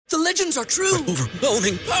The legends are true.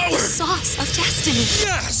 Overwhelming power! Sauce of destiny.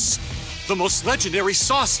 Yes! The most legendary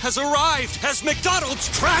sauce has arrived as McDonald's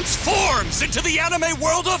transforms into the anime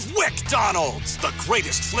world of WickDonald's. The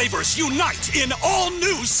greatest flavors unite in all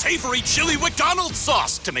new savory chili McDonald's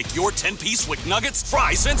sauce to make your 10-piece Wick Nuggets,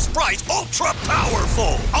 fries, and Sprite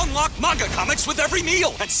ultra-powerful. Unlock manga comics with every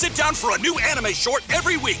meal and sit down for a new anime short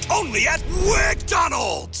every week only at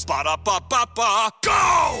WickDonald's. Ba-da-ba-ba-ba,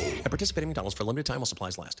 go! At participating McDonald's for a limited time while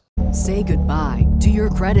supplies last. Say goodbye to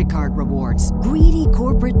your credit card rewards. Greedy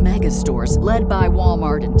corporate mega stores, led by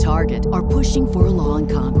Walmart and Target, are pushing for a law in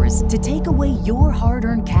Congress to take away your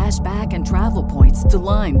hard-earned cash back and travel points to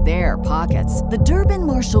line their pockets. The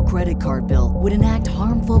Durbin-Marshall credit card bill would enact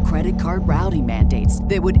harmful credit card routing mandates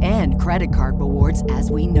that would end credit card rewards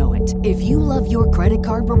as we know it. If you love your credit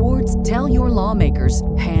card rewards, tell your lawmakers,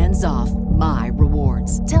 hands off my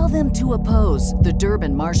rewards. Tell them to oppose the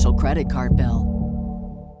Durbin-Marshall credit card bill.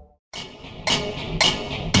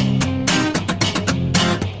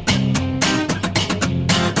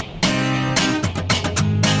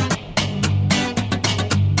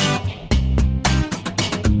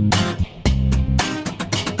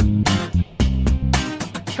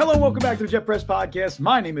 Hello, welcome back to the Jet Press Podcast.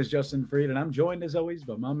 My name is Justin Freed, and I'm joined as always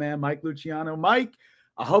by my man, Mike Luciano. Mike,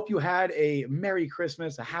 I hope you had a Merry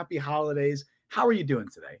Christmas, a Happy Holidays. How are you doing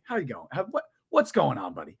today? How are you going? What's going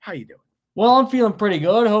on, buddy? How are you doing? Well, I'm feeling pretty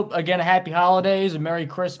good. Hope, again, a Happy Holidays, a Merry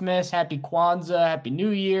Christmas, Happy Kwanzaa, Happy New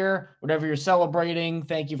Year, whatever you're celebrating.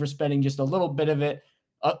 Thank you for spending just a little bit of it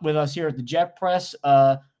with us here at the Jet Press.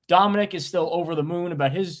 Dominic is still over the moon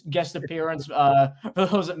about his guest appearance. For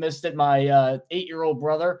those that missed it, my 8-year-old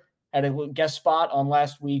brother had a guest spot on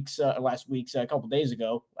a couple days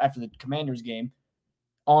ago after the Commanders game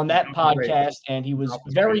on that podcast, and he was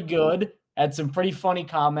very good, had some pretty funny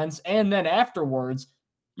comments. And then afterwards,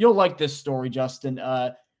 you'll like this story, Justin.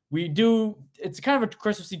 It's kind of a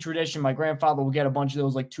Christmassy tradition. My grandfather will get a bunch of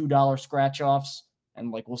those like $2 scratch-offs,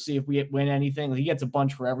 and like we'll see if we win anything. He gets a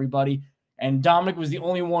bunch for everybody. And Dominic was the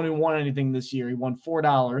only one who won anything this year. He won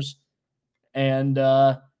 $4. And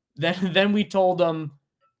then we told him,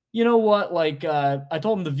 you know what? I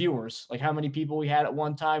told him the viewers, like how many people we had at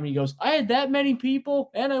one time. And he goes, I had that many people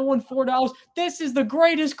and I won $4. This is the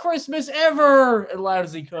greatest Christmas ever. As loud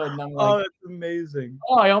as he could. And I'm like, oh, that's amazing.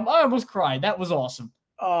 Oh, I almost cried. That was awesome.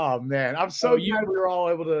 Oh, man. I'm so glad we were all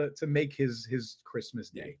able to make his Christmas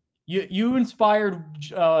day. You inspired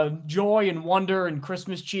joy and wonder and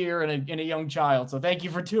Christmas cheer in a young child. So thank you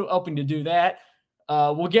for helping to do that.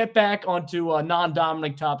 We'll get back onto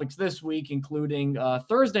non-Dominic topics this week, including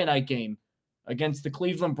Thursday night game against the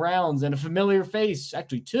Cleveland Browns and a familiar face,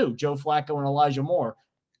 actually two, Joe Flacco and Elijah Moore.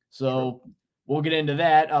 So we'll get into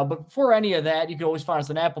that. But before any of that, you can always find us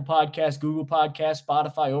on Apple Podcasts, Google Podcasts,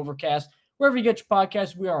 Spotify, Overcast, wherever you get your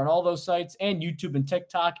podcasts. We are on all those sites, and YouTube and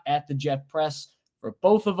TikTok at the Jet Press. For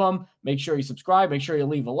both of them, make sure you subscribe. Make sure you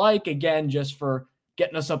leave a like, again, just for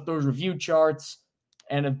getting us up those review charts.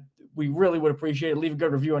 And we really would appreciate it. Leave a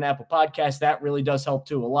good review on Apple Podcasts. That really does help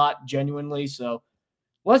too a lot, genuinely. So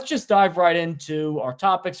let's just dive right into our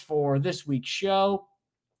topics for this week's show,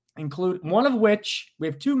 one of which we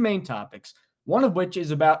have two main topics, one of which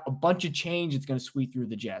is about a bunch of change that's going to sweep through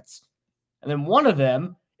the Jets. And then one of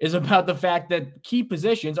them is about the fact that key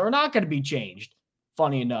positions are not going to be changed.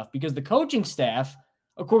 Funny enough, because the coaching staff,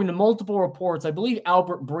 according to multiple reports, I believe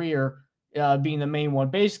Albert Breer being the main one,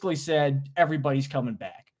 basically said everybody's coming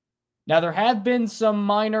back. Now, there have been some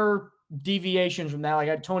minor deviations from that. I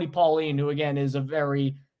got Tony Pauline, who, again, is a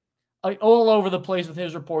very all over the place with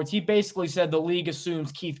his reports. He basically said the league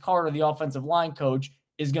assumes Keith Carter, the offensive line coach,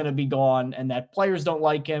 is going to be gone and that players don't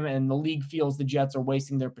like him and the league feels the Jets are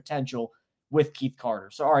wasting their potential with Keith Carter.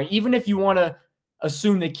 So, all right, even if you want to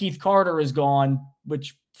assume that Keith Carter is gone,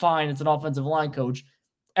 which fine, it's an offensive line coach,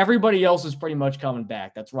 everybody else is pretty much coming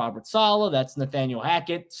back. That's Robert Saleh. That's Nathaniel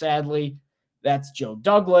Hackett, sadly. That's Joe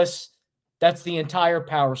Douglas. That's the entire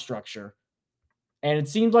power structure. And it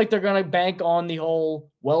seems like they're going to bank on the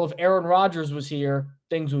whole, well, if Aaron Rodgers was here,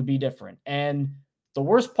 things would be different. And the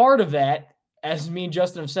worst part of that, as me and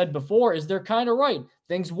Justin have said before, is they're kind of right.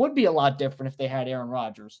 Things would be a lot different if they had Aaron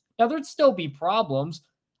Rodgers. Now, there'd still be problems.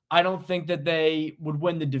 I don't think that they would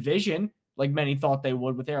win the division like many thought they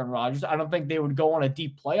would with Aaron Rodgers. I don't think they would go on a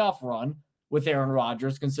deep playoff run with Aaron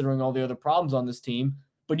Rodgers, considering all the other problems on this team.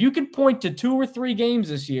 But you can point to 2 or 3 games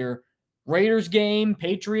this year, Raiders game,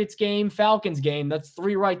 Patriots game, Falcons game, that's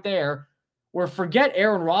 3 right there, where forget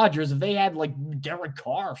Aaron Rodgers, if they had like Derek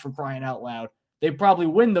Carr, for crying out loud, they'd probably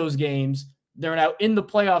win those games. They're now in the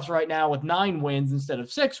playoffs right now with 9 wins instead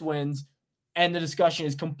of 6 wins, and the discussion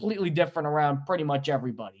is completely different around pretty much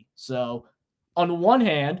everybody. So On one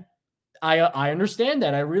hand, I understand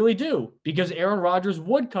that. I really do. Because Aaron Rodgers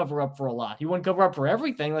would cover up for a lot. He wouldn't cover up for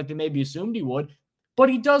everything like they maybe assumed he would, but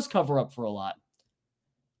he does cover up for a lot.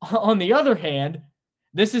 On the other hand,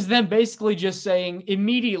 this is them basically just saying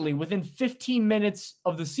immediately within 15 minutes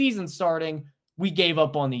of the season starting, we gave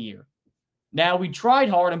up on the year. Now, we tried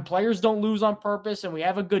hard and players don't lose on purpose and we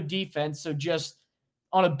have a good defense. So just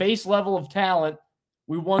on a base level of talent,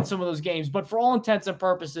 we won some of those games. But for all intents and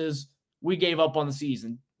purposes, we gave up on the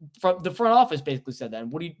season. From the front office basically said that.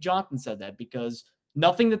 And Woody Johnson said that because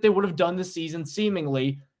nothing that they would have done this season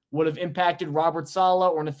seemingly would have impacted Robert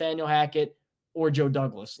Saleh or Nathaniel Hackett or Joe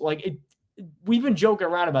Douglas. We've been joking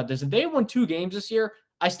around about this. If they had won 2 games this year,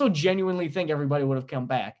 I still genuinely think everybody would have come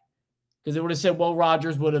back because they would have said, well,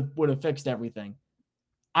 Rodgers would have fixed everything.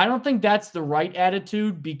 I don't think that's the right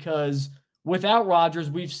attitude because without Rodgers,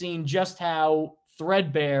 we've seen just how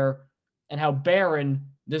threadbare and how barren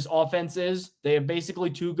this offense is. They have basically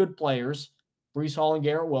 2 good players, Breece Hall and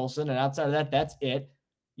Garrett Wilson, and outside of that, that's it.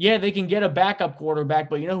 Yeah, they can get a backup quarterback,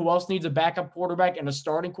 but you know who else needs a backup quarterback and a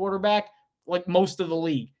starting quarterback? Like most of the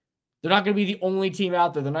league. They're not going to be the only team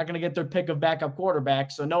out there. They're not going to get their pick of backup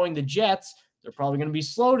quarterbacks. So knowing the Jets, they're probably going to be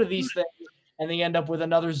slow to these things, and they end up with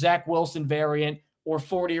another Zach Wilson variant or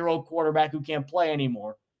 40-year-old quarterback who can't play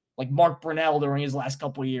anymore, like Mark Brunell during his last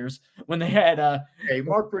couple of years when they had hey,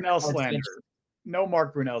 Mark Brunell slander. No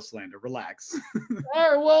Mark Brunell slander. Relax.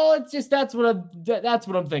 Well, it's just that's what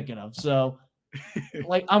I'm thinking of. So,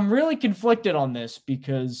 I'm really conflicted on this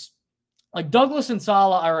because. Douglas and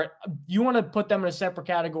Saleh you want to put them in a separate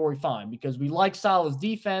category, fine, because we like Saleh's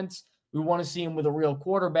defense. We want to see him with a real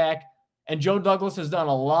quarterback. And Joe Douglas has done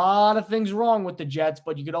a lot of things wrong with the Jets,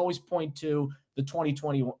 but you could always point to the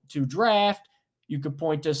 2022 draft. You could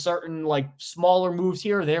point to certain smaller moves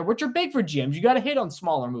here or there, which are big for GMs. You got to hit on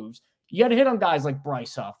smaller moves. You got to hit on guys like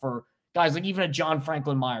Bryce Huff or guys like even a John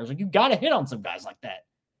Franklin Myers. You got to hit on some guys like that.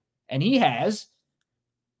 And he has.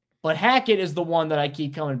 But Hackett is the one that I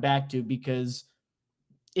keep coming back to because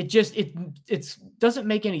it doesn't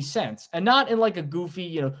make any sense. And not in a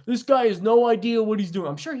goofy, this guy has no idea what he's doing.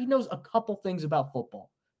 I'm sure he knows a couple things about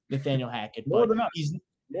football, Nathaniel Hackett. More than us.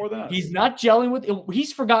 He's not gelling with –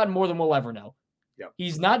 he's forgotten more than we'll ever know. Yep.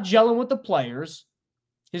 He's not gelling with the players.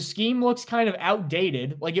 His scheme looks kind of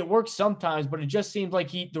outdated. It works sometimes, but it just seems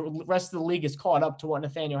like the rest of the league is caught up to what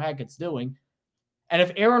Nathaniel Hackett's doing. And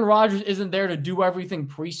if Aaron Rodgers isn't there to do everything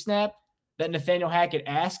pre-snap that Nathaniel Hackett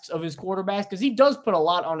asks of his quarterbacks, because he does put a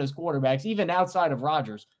lot on his quarterbacks, even outside of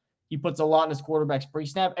Rodgers, he puts a lot on his quarterbacks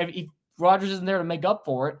pre-snap. If Rodgers isn't there to make up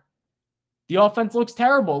for it, the offense looks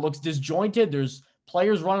terrible. It looks disjointed. There's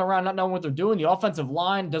players running around not knowing what they're doing. The offensive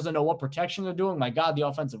line doesn't know what protection they're doing. My God, the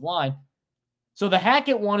offensive line. So the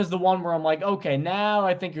Hackett one is the one where I'm like, okay, now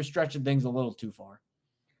I think you're stretching things a little too far.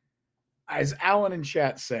 As Alan in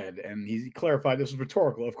chat said, and he clarified this was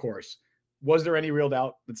rhetorical, of course, was there any real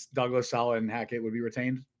doubt that Douglas, Saleh, and Hackett would be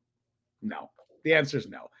retained? No. The answer is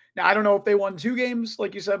no. Now, I don't know if they won 2 games,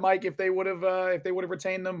 like you said, Mike, if they would have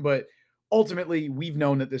retained them, but ultimately we've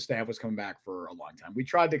known that this staff was coming back for a long time. We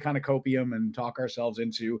tried to kind of copium and talk ourselves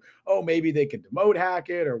into, maybe they could demote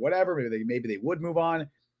Hackett or whatever. Maybe they would move on.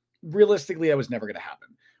 Realistically, that was never going to happen.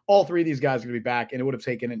 All 3 of these guys are going to be back, and it would have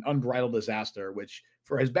taken an unbridled disaster, which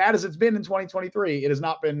for as bad as it's been in 2023, it has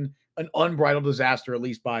not been an unbridled disaster, at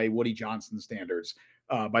least by Woody Johnson's standards,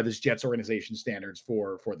 by this Jets organization standards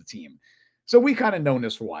for the team. So we kind of known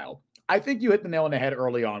this for a while. I think you hit the nail on the head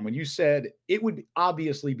early on when you said it would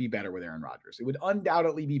obviously be better with Aaron Rodgers. It would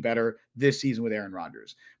undoubtedly be better this season with Aaron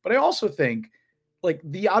Rodgers. But I also think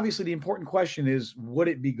the important question is, would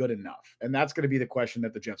it be good enough? And that's going to be the question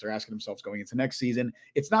that the Jets are asking themselves going into next season.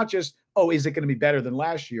 It's not just, is it going to be better than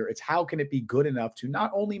last year? It's how can it be good enough to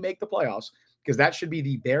not only make the playoffs, because that should be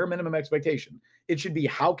the bare minimum expectation. It should be,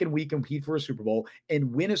 how can we compete for a Super Bowl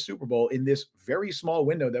and win a Super Bowl in this very small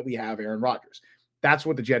window that we have Aaron Rodgers? That's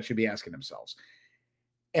what the Jets should be asking themselves.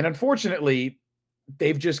 And unfortunately,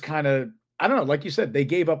 they've just kind of, I don't know, like you said, they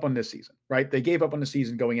gave up on this season, right? They gave up on the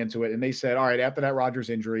season going into it, and they said, all right, after that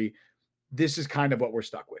Rodgers injury, this is kind of what we're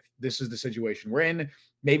stuck with. This is the situation we're in.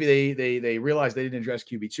 Maybe they realized they didn't address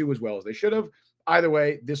QB2 as well as they should have. Either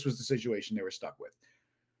way, this was the situation they were stuck with.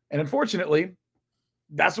 And unfortunately,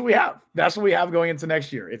 that's what we have. That's what we have going into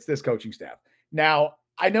next year. It's this coaching staff. Now,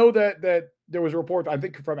 I know that there was a report, I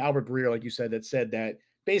think from Albert Breer, like you said, that said that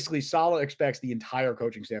basically Saleh expects the entire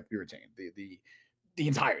coaching staff to be retained. The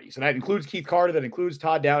entirety. So that includes Keith Carter, that includes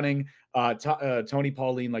Todd Downing, Tony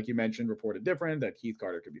Pauline, like you mentioned, reported different, that Keith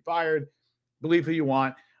Carter could be fired. Believe who you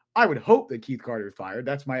want. I would hope that Keith Carter is fired.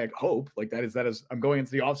 That's my hope. That is I'm going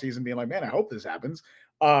into the offseason being like, man, I hope this happens.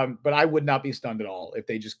 But I would not be stunned at all if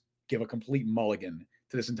they just give a complete mulligan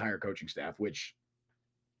to this entire coaching staff, which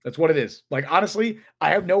that's what it is. Like, honestly, I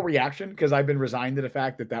have no reaction because I've been resigned to the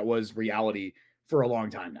fact that that was reality for a long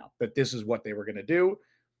time now, that this is what they were going to do.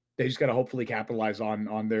 They just got to hopefully capitalize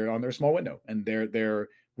on their small window, and they're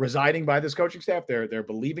residing by this coaching staff. They're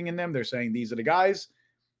believing in them. They're saying these are the guys.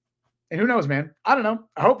 And who knows, man? I don't know.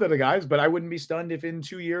 I hope they're the guys, but I wouldn't be stunned if in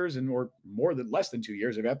 2 years or less than 2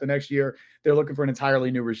 years, if at the next year they're looking for an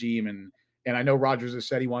entirely new regime. And I know Rodgers has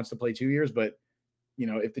said he wants to play 2 years, but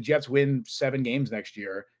if the Jets win 7 games next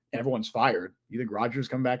year and everyone's fired, you think Rodgers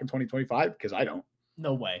come back in 2025? Because I don't.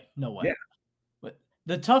 No way. Yeah. But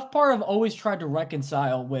the tough part I've always tried to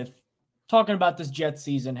reconcile with talking about this Jets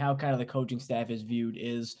season, how kind of the coaching staff is viewed,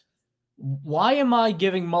 is why am I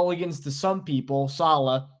giving mulligans to some people,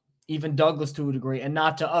 Saleh, even Douglas to a degree, and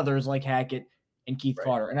not to others like Hackett and Keith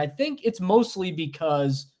Carter? And I think it's mostly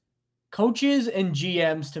because coaches and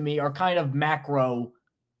GMs to me are kind of macro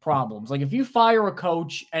problems. Like if you fire a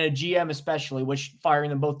coach and a GM especially, which firing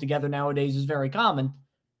them both together nowadays is very common,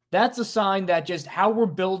 that's a sign that just how we're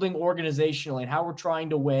building organizationally and how we're trying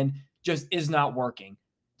to win just is not working.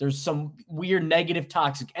 There's some weird negative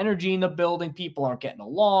toxic energy in the building. People aren't getting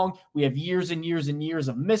along. We have years and years and years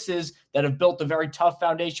of misses that have built a very tough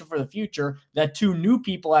foundation for the future that 2 new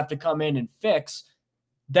people have to come in and fix.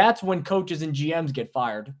 That's when coaches and GMs get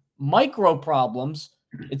fired. Micro problems.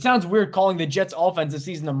 It sounds weird calling the Jets offense this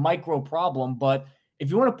season a micro problem, but if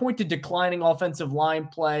you want to point to declining offensive line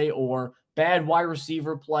play or bad wide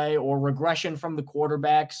receiver play or regression from the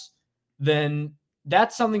quarterbacks, then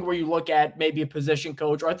that's something where you look at maybe a position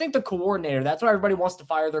coach, or I think the coordinator. That's why everybody wants to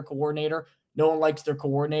fire their coordinator. No one likes their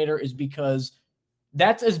coordinator, is because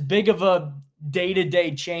that's as big of a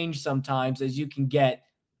day-to-day change sometimes as you can get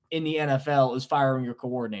in the NFL is firing your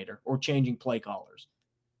coordinator or changing play callers.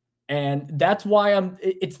 And that's why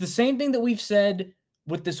it's the same thing that we've said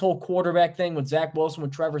with this whole quarterback thing with Zach Wilson,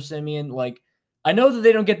 with Trevor Siemian. Like, I know that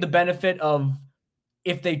they don't get the benefit of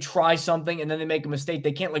if they try something and then they make a mistake,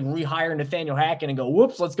 they can't like rehire Nathaniel Hackett and go,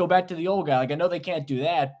 whoops, let's go back to the old guy. Like, I know they can't do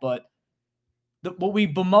that, but what we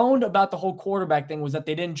bemoaned about the whole quarterback thing was that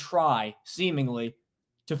they didn't try, seemingly,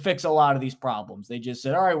 to fix a lot of these problems. They just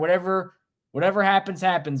said, all right, whatever happens,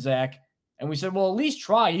 Zach. And we said, well, at least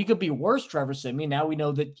try. He could be worse, Trevor Siemian. Now we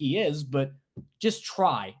know that he is, but just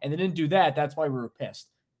try. And they didn't do that. That's why we were pissed.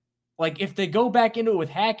 Like, if they go back into it with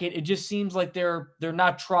Hackett, it just seems like they're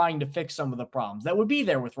not trying to fix some of the problems that would be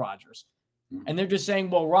there with Rodgers. And they're just saying,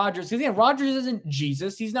 well, Rodgers, because Rodgers isn't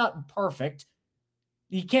Jesus. He's not perfect.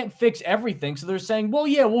 He can't fix everything. So they're saying, well,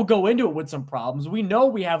 yeah, we'll go into it with some problems. We know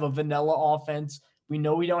we have a vanilla offense. We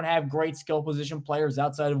know we don't have great skill position players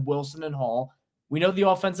outside of Wilson and Hall. We know the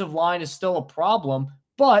offensive line is still a problem,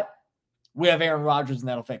 but we have Aaron Rodgers, and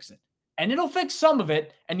that'll fix it. And it'll fix some of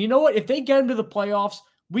it. And you know what? If they get into the playoffs,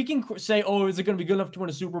 we can say, oh, is it going to be good enough to win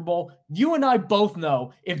a Super Bowl? You and I both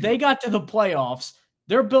know if they got to the playoffs,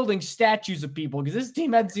 they're building statues of people because this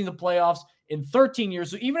team hadn't seen the playoffs in 13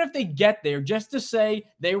 years. So even if they get there, just to say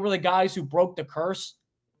they were the guys who broke the curse,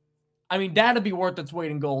 I mean, that'd be worth its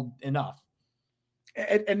weight in gold enough.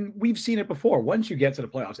 And we've seen it before. Once you get to the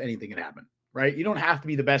playoffs, anything can happen, right? You don't have to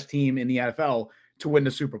be the best team in the NFL to win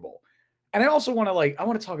the Super Bowl. And I also want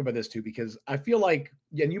to talk about this too, because I feel like,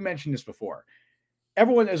 and you mentioned this before,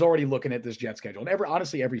 everyone is already looking at this Jet schedule. And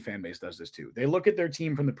honestly, every fan base does this too. They look at their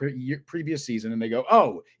team from the previous season and they go,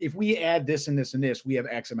 oh, if we add this and this and this, we have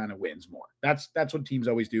X amount of wins more. That's what teams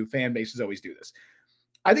always do. Fan bases always do this.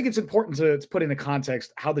 I think it's important to put into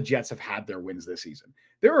context how the Jets have had their wins this season.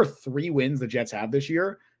 There are 3 wins the Jets have this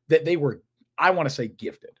year that they were, I want to say,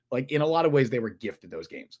 gifted. Like, in a lot of ways, they were gifted those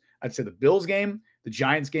games. I'd say the Bills game, the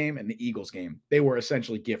Giants game, and the Eagles game, they were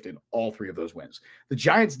essentially gifted all 3 of those wins. The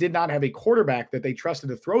Giants did not have a quarterback that they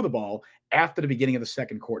trusted to throw the ball after the beginning of the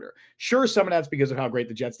second quarter. Sure, some of that's because of how great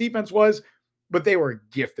the Jets defense was, but they were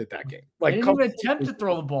gifted that game. Like, they didn't even attempt to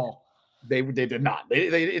throw the ball. They did not.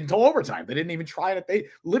 They until overtime. They didn't even try it. They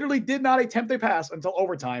literally did not attempt a pass until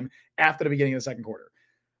overtime after the beginning of the second quarter.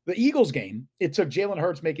 The Eagles game, it took Jalen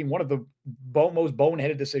Hurts making one of the most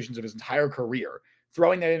boneheaded decisions of his entire career,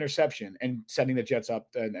 throwing that interception and setting the Jets up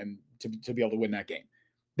and to be able to win that game.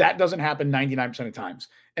 That doesn't happen 99% of times.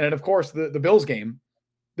 And then, of course, the Bills game,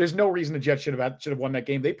 there's no reason the Jets should have won that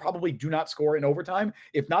game. They probably do not score in overtime.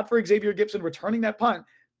 If not for Xavier Gibson returning that punt,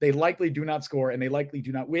 they likely do not score and they likely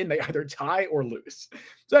do not win. They either tie or lose.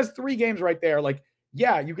 So that's 3 games right there. Like,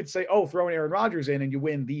 yeah, you could say, oh, throwing Aaron Rodgers in and you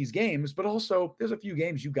win these games, but also there's a few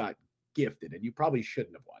games you got gifted and you probably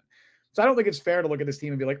shouldn't have won. So I don't think it's fair to look at this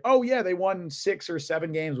team and be like, oh, yeah, they won 6 or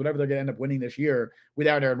 7 games, whatever they're going to end up winning this year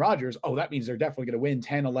without Aaron Rodgers. Oh, that means they're definitely going to win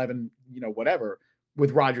 10, 11, whatever.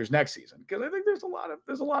 with Rodgers next season, because I think there's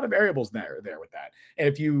a lot of variables there with that. And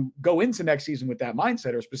if you go into next season with that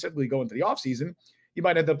mindset, or specifically go into the offseason, you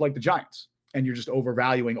might end up like the Giants, and you're just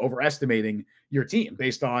overestimating your team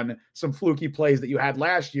based on some fluky plays that you had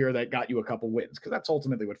last year that got you a couple wins, because that's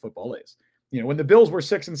ultimately what football is. When the Bills were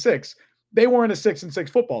 6-6, they weren't a 6-6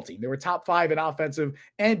 football team. They were top 5 in offensive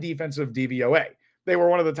and defensive DVOA. They were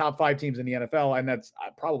one of the top 5 teams in the NFL, and that's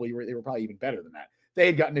they were probably even better than that. They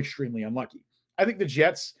had gotten extremely unlucky. I think the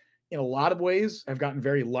Jets, in a lot of ways, have gotten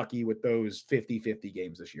very lucky with those 50-50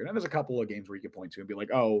 games this year. And there's a couple of games where you can point to and be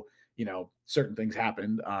like, oh, certain things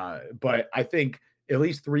happened. But I think at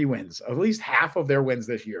least 3 wins, at least half of their wins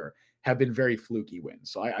this year have been very fluky wins.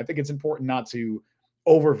 So I think it's important not to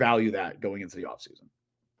overvalue that going into the offseason.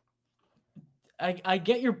 I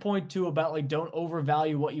get your point too about like, don't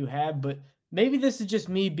overvalue what you have, but maybe this is just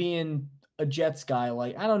me being a Jets guy.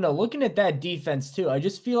 Like, I don't know, looking at that defense too, I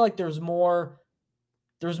just feel like there's more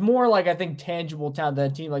like, I think, tangible talent to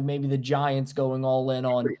that team, like maybe the Giants going all in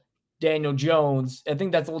on Daniel Jones. I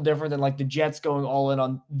think that's a little different than like the Jets going all in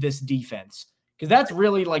on this defense, because that's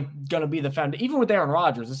really like going to be the foundation. Even with Aaron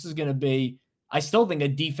Rodgers, this is going to be, I still think, a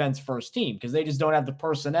defense first team, because they just don't have the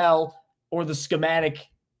personnel or the schematic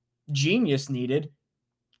genius needed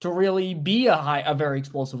to really be a very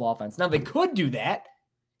explosive offense. Now, they could do that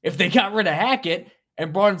if they got rid of Hackett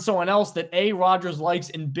and brought in someone else that A, Rodgers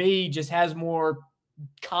likes, and B, just has more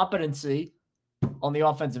competency on the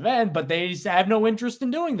offensive end, but they just have no interest in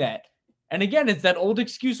doing that. And again, it's that old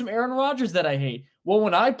excuse from Aaron Rodgers that I hate. Well,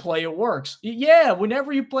 when I play, it works. Yeah,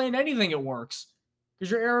 whenever you play in anything, it works, because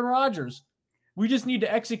you're Aaron Rodgers. We just need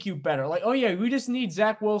to execute better. Like, oh yeah, we just need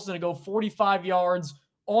Zach Wilson to go 45 yards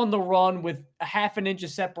on the run with a half an inch of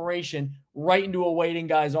separation right into a waiting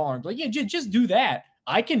guy's arms. Like, yeah, just do that.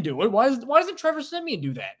 I can do it. Why doesn't Trevor Siemian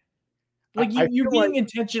do that? Like, you're being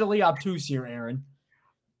intentionally obtuse here, Aaron.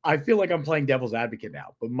 I feel like I'm playing devil's advocate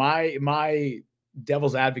now, but my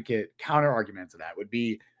devil's advocate counter argument to that would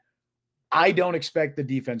be, I don't expect the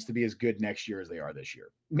defense to be as good next year as they are this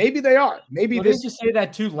year. Maybe they are. Maybe well, didn't you say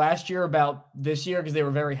that too last year about this year, because they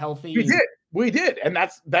were very healthy? We did. And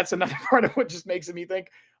that's another part of what just makes me think,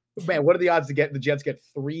 man, what are the odds to get the Jets get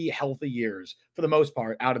 3 healthy years for the most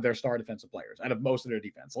part out of their star defensive players, out of most of their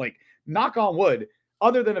defense? Like, knock on wood,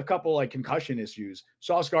 other than a couple like concussion issues,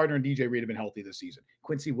 Sauce Gardner and DJ Reed have been healthy this season.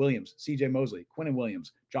 Quincy Williams, CJ Mosley, Quinnen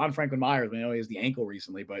Williams, John Franklin Myers, I know he has the ankle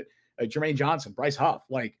recently, but Jermaine Johnson, Bryce Huff,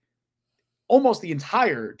 like almost the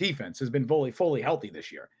entire defense has been fully healthy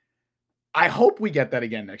this year. I hope we get that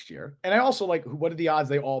again next year. And I also like, what are the odds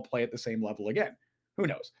they all play at the same level again? Who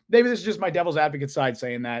knows? Maybe this is just my devil's advocate side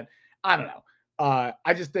saying that. I don't know.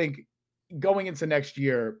 I just think going into next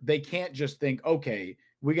year, they can't just think, okay,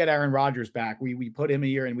 we get Aaron Rodgers back. We put him a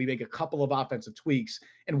year and we make a couple of offensive tweaks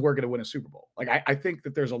and we're going to win a Super Bowl. Like, I think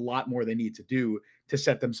that there's a lot more they need to do to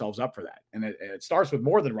set themselves up for that. And it starts with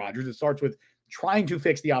more than Rodgers. It starts with trying to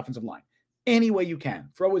fix the offensive line any way you can.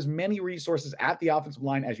 Throw as many resources at the offensive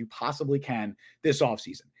line as you possibly can this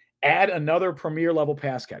offseason. Add another premier level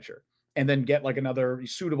pass catcher and then get like another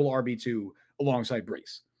suitable RB2 alongside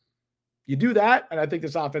Brees. You do that, and I think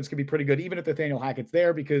this offense can be pretty good, even if Nathaniel Hackett's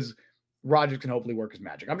there, because Rodgers can hopefully work his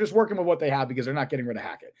magic. I'm just working with what they have because they're not getting rid of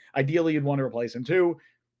Hackett. Ideally, you'd want to replace him too,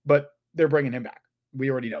 but they're bringing him back. We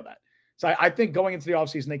already know that. So I think going into the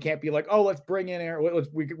offseason, they can't be like, oh, let's bring in Aaron.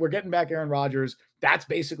 We're getting back Aaron Rodgers. That's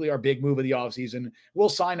basically our big move of the offseason. We'll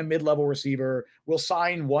sign a mid-level receiver. We'll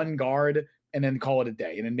sign one guard and then call it a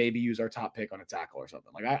day, and then maybe use our top pick on a tackle or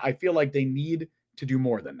something. Like, I feel like they need to do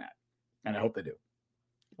more than that, and I hope they do.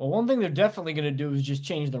 Well, one thing they're definitely going to do is just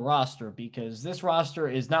change the roster, because this roster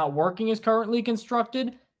is not working as currently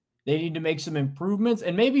constructed. They need to make some improvements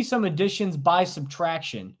and maybe some additions by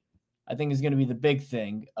subtraction, I think is going to be the big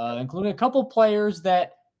thing, including a couple players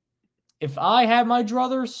that, if I had my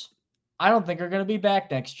druthers, I don't think are going to be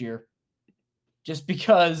back next year. Just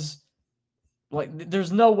because, like,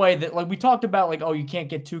 there's no way that, like we talked about, like, oh, you can't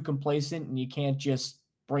get too complacent and you can't just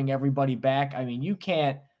bring everybody back. I mean, you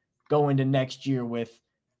can't go into next year with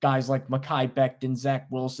guys like Mekhi Becton, Zach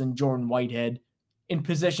Wilson, Jordan Whitehead in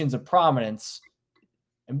positions of prominence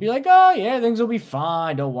and be like, oh, yeah, things will be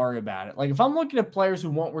fine. Don't worry about it. Like, if I'm looking at players who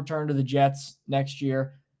won't return to the Jets next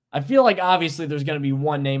year, I feel like obviously there's going to be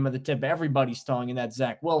one name at the tip of everybody's tongue, and that's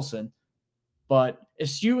Zach Wilson. But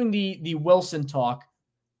eschewing the Wilson talk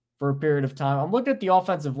for a period of time, I'm looking at the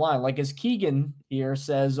offensive line. Like, as Keegan here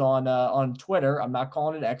says on Twitter, I'm not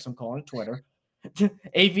calling it X, I'm calling it Twitter.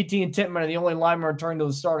 AVT and Tittman are the only linemen returning to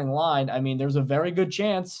the starting line. I mean, there's a very good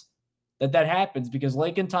chance that happens, because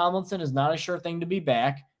Laken Tomlinson is not a sure thing to be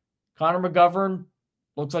back. Connor McGovern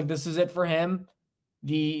looks like this is it for him.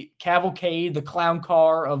 the cavalcade, the clown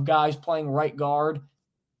car of guys playing right guard.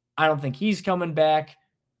 I don't think he's coming back.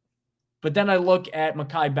 But then I look at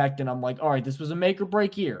Mekhi Becton. I'm like, all right, this was a make or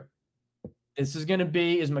break year. This is going to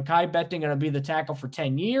be, is Mekhi Becton going to be the tackle for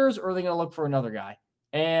 10 years, or are they going to look for another guy?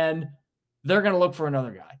 And they're going to look for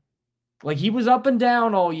another guy. Like, he was up and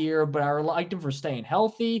down all year, but I liked him for staying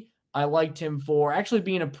healthy. I liked him for actually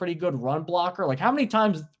being a pretty good run blocker. Like, how many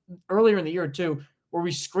times earlier in the year, too, were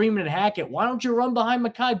we screaming at Hackett, why don't you run behind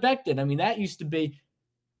Mekhi Becton? I mean, that used to be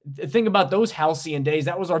the thing about those halcyon days.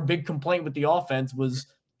 That was our big complaint with the offense, was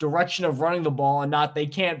direction of running the ball and not, they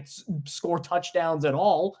can't score touchdowns at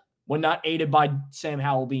all when not aided by Sam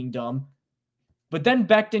Howell being dumb. But then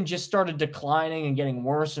Becton just started declining and getting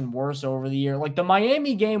worse and worse over the year. Like, the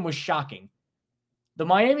Miami game was shocking. The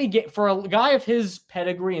Miami game, for a guy of his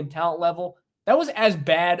pedigree and talent level, that was as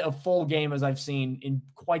bad a full game as I've seen in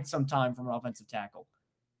quite some time from an offensive tackle.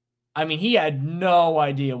 I mean, he had no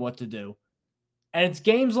idea what to do. And it's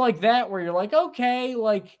games like that where you're like, okay,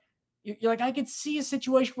 like, you're like, I could see a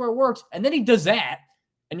situation where it works. And then he does that.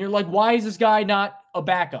 And you're like, why is this guy not a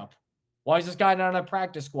backup? Why is this guy not on a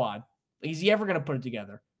practice squad? Is he ever going to put it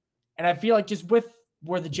together? And I feel like just with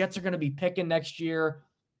where the Jets are going to be picking next year,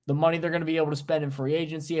 the money they're going to be able to spend in free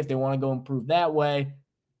agency, if they want to go improve that way,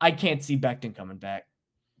 I can't see Becton coming back.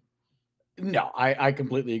 No, I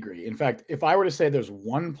completely agree. In fact, if I were to say there's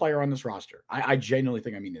one player on this roster, I genuinely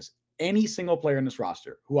think I mean this, any single player in this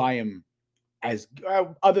roster who I am as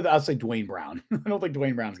other than, I'll say Dwayne Brown. I don't think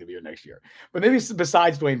Dwayne Brown's going to be here next year, but maybe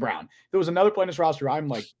besides Dwayne Brown, there was another player in this roster I'm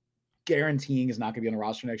like guaranteeing is not going to be on the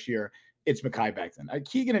roster next year. It's Mekhi Becton.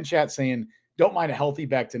 Keegan in chat saying, don't mind a healthy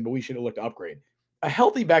Becton, but we should have looked to upgrade. A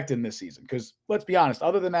healthy Becton this season, because let's be honest,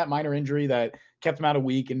 other than that minor injury that kept him out a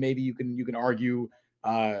week, and maybe you can argue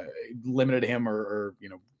limited him or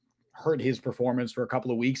hurt his performance for a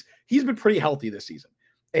couple of weeks, he's been pretty healthy this season.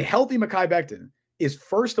 A healthy Mekhi Becton is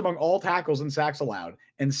first among all tackles and sacks allowed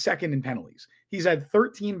and second in penalties. He's had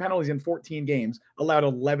 13 penalties in 14 games, allowed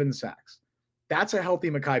 11 sacks. That's a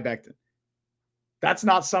healthy Mekhi Becton. That's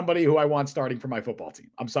not somebody who I want starting for my football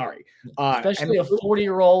team. I'm sorry. Especially a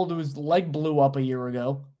 40-year-old whose leg blew up a year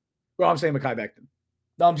ago. Well, I'm saying Mekhi Becton.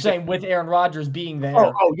 No, I'm saying with Aaron Rodgers being there.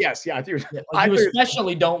 Oh yes. Yeah. You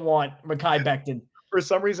especially don't want Mekhi Becton. For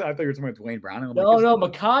some reason, I thought you were talking about Dwayne Brown. And no,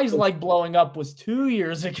 Mekhi's leg blowing up was 2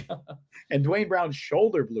 years ago. And Dwayne Brown's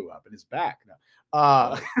shoulder blew up in his back.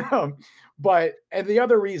 No. And the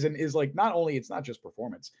other reason is, like, not only it's not just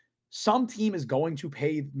performance. Some team is going to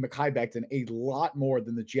pay Mekhi Becton a lot more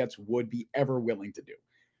than the Jets would be ever willing to do.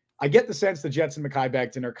 I get the sense the Jets and Mekhi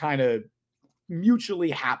Becton are kind of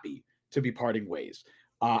mutually happy to be parting ways.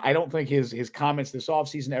 I don't think his comments this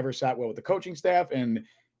offseason ever sat well with the coaching staff. And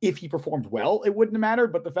if he performed well, it wouldn't have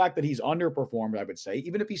mattered. But the fact that he's underperformed, I would say,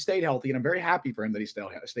 even if he stayed healthy, and I'm very happy for him that he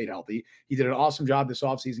stayed healthy. He did an awesome job this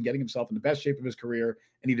offseason getting himself in the best shape of his career,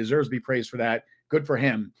 and he deserves to be praised for that. Good for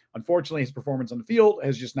him. Unfortunately, his performance on the field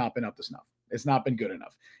has just not been up to snuff. It's not been good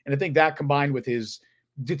enough. And I think that, combined with his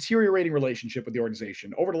deteriorating relationship with the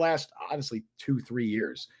organization over the last, honestly, 2-3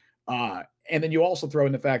 years. And then you also throw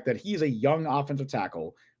in the fact that he's a young offensive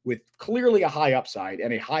tackle with clearly a high upside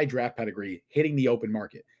and a high draft pedigree hitting the open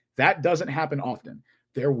market. That doesn't happen often.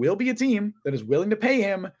 There will be a team that is willing to pay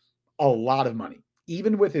him a lot of money,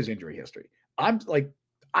 even with his injury history.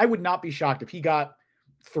 I would not be shocked if he got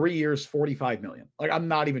 3 years, $45 million. Like, I'm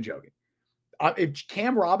not even joking. If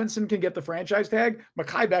Cam Robinson can get the franchise tag,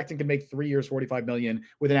 Mekhi Becton can make 3 years, $45 million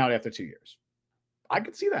with an out after 2 years. I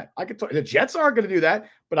could see that. The Jets aren't going to do that,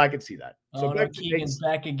 but I could see that. So Keegan's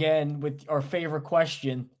back again with our favorite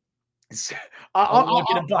question. I'm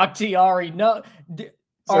looking at Bakhtiari. No.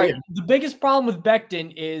 All right. The biggest problem with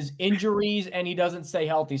Becton is injuries, and he doesn't stay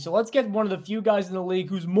healthy. So let's get one of the few guys in the league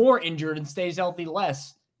who's more injured and stays healthy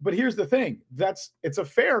less. But here's the thing. It's a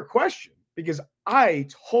fair question, because I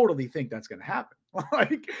totally think that's going to happen.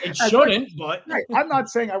 It shouldn't, but right, I'm not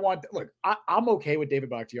saying I want. Look, I'm okay with David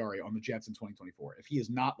Bakhtiari on the Jets in 2024 if he is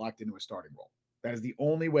not locked into a starting role. That is the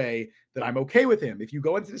only way that I'm okay with him. If you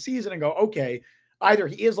go into the season and go, okay, either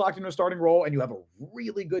he is locked into a starting role and you have a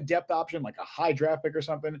really good depth option, like a high draft pick or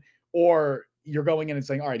something, or you're going in and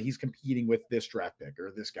saying, all right, he's competing with this draft pick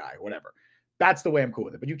or this guy, whatever. That's the way I'm cool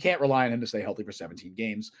with it. But you can't rely on him to stay healthy for 17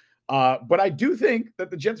 games. But I do think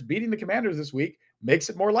that the Jets beating the Commanders this week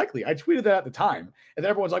makes it more likely. I tweeted that at the time, and then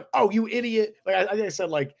everyone's like, "Oh, you idiot!" Like I think I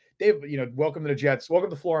said, like, Dave, welcome to the Jets,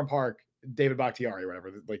 welcome to Florham Park, David Bakhtiari, or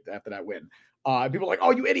whatever. Like after that win, people are like,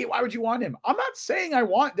 "Oh, you idiot! Why would you want him?" I'm not saying I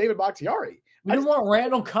want David Bakhtiari. I don't want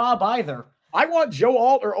Randall Cobb either. I want Joe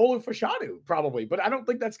Alt or Olu Fashanu probably, but I don't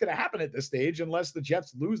think that's going to happen at this stage unless the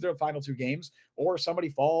Jets lose their final 2 games or somebody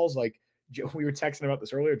falls. Like, we were texting about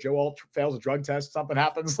this earlier. Joe Alt fails a drug test, something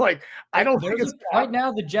happens. Like, I don't think it's right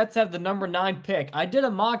now. The Jets have the number 9 pick. I did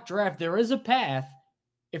a mock draft. There is a path.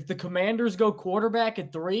 If the Commanders go quarterback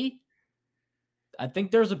at 3, I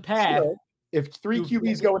think there's a path. Sure. If 3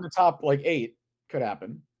 QBs go in the top like 8, could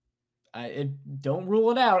happen. Don't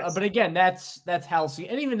rule it out. But again, that's Halsey.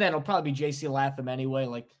 And even then, it'll probably be JC Latham anyway.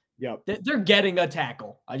 Like, they're getting a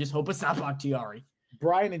tackle. I just hope it's not Bakhtiari.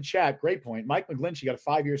 Brian in chat, great point. Mike McGlinchey got a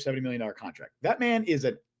 5-year, $70 million contract. That man is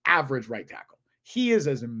an average right tackle. He is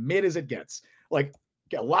as mid as it gets. Like,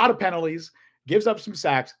 get a lot of penalties, gives up some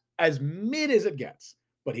sacks, as mid as it gets.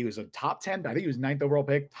 But he was a top 10. I think he was 9th overall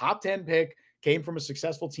pick, top 10 pick, came from a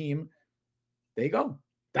successful team. There you go.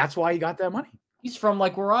 That's why he got that money. He's from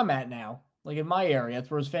like where I'm at now, like in my area. That's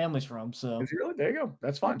where his family's from. So is he really? There you go.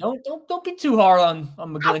 That's fine. Don't be too hard on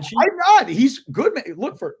McGlinchey. I'm not. He's good.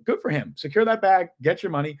 Good for him. Secure that bag. Get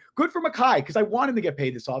your money. Good for Mekhi, because I want him to get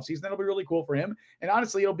paid this offseason. That'll be really cool for him. And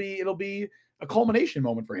honestly, it'll be a culmination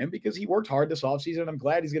moment for him because he worked hard this offseason, and I'm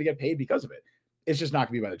glad he's going to get paid because of it. It's just not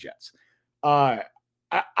going to be by the Jets.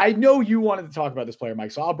 I know you wanted to talk about this player,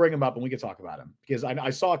 Mike, so I'll bring him up and we can talk about him because I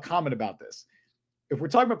saw a comment about this. If we're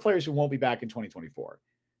talking about players who won't be back in 2024,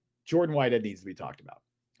 Jordan Whitehead needs to be talked about.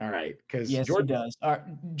 All right. Because yes, Jordan he does. All right.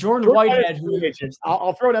 Jordan Whitehead.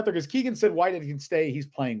 I'll throw it out there because Keegan said Whitehead can stay. He's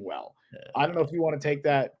playing well. I don't know if you want to take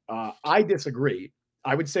that. I disagree.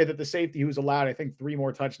 I would say that the safety who's allowed, I think, 3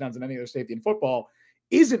 more touchdowns than any other safety in football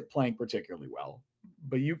isn't playing particularly well.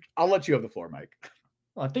 But I'll let you have the floor, Mike.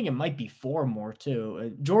 Well, I think it might be 4 more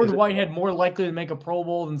too. Jordan Whitehead more likely to make a Pro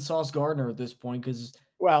Bowl than Sauce Gardner at this point because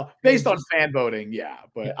based on fan voting, yeah,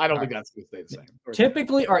 but I don't think that's going to stay the same.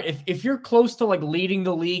 Typically, all right, if you're close to like leading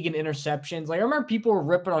the league in interceptions, like I remember people were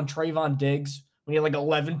ripping on Trayvon Diggs when he had like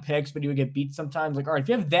 11 picks, but he would get beat sometimes. Like, all right, if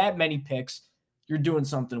you have that many picks, you're doing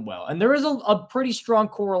something well. And there is a pretty strong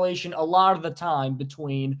correlation a lot of the time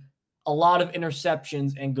between a lot of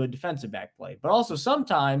interceptions and good defensive back play. But also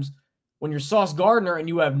sometimes when you're Sauce Gardner and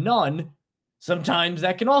you have none, sometimes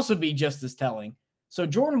that can also be just as telling. So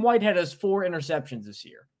Jordan Whitehead has 4 interceptions this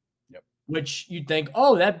year, which you'd think,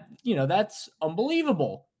 oh, that's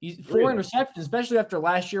unbelievable. He's 4 interceptions, especially after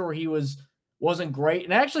last year where he wasn't great.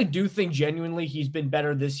 And I actually do think genuinely he's been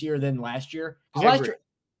better this year than last year.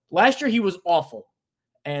 Last year he was awful.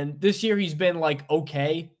 And this year he's been like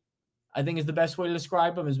okay. I think is the best way to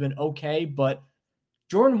describe him, has been okay. But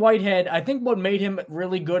Jordan Whitehead, I think what made him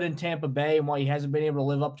really good in Tampa Bay and why he hasn't been able to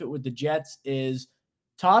live up to it with the Jets is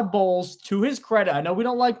Todd Bowles, to his credit. I know we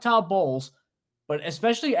don't like Todd Bowles, but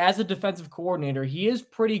especially as a defensive coordinator, he is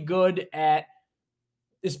pretty good at,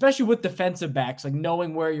 especially with defensive backs, like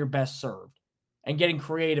knowing where you're best served and getting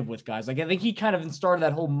creative with guys. Like I think he kind of started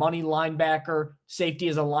that whole money linebacker, safety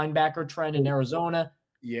as a linebacker trend in Arizona.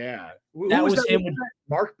 Yeah. That was him. Was that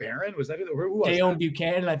Mark Barron? Was that who was Dayon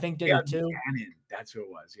Buchanan, I think, did it too. Buchanan. That's who it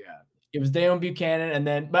was, yeah. It was Dayon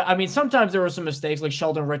Buchanan. But I mean, sometimes there were some mistakes, like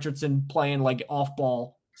Sheldon Richardson playing like off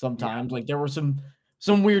ball sometimes. Yeah. Like there were some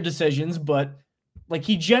weird decisions, but like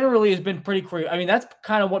he generally has been pretty creative. I mean, that's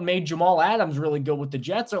kind of what made Jamal Adams really good with the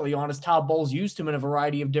Jets early on, is Todd Bowles used him in a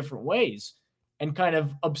variety of different ways and kind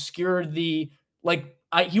of obscured he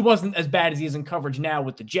wasn't as bad as he is in coverage now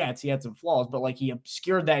with the Jets. He had some flaws, but like he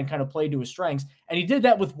obscured that and kind of played to his strengths. And he did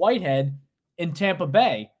that with Whitehead in Tampa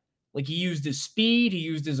Bay. Like he used his speed, he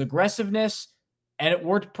used his aggressiveness, and it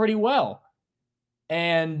worked pretty well.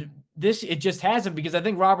 And it just hasn't, because I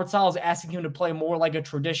think Robert Saleh is asking him to play more like a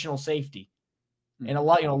traditional safety. And a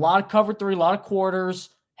lot of cover 3, a lot of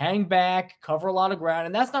quarters, hang back, cover a lot of ground.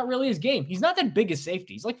 And that's not really his game. He's not that big a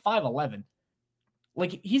safety. He's like 5'11".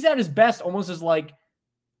 Like he's at his best almost like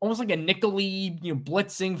a nickel-y,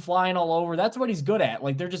 blitzing, flying all over. That's what he's good at.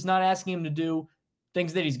 Like they're just not asking him to do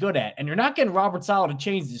things that he's good at. And you're not getting Robert Saleh to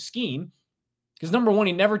change the scheme because number 1,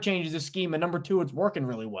 he never changes the scheme. And number 2, it's working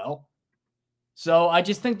really well. So I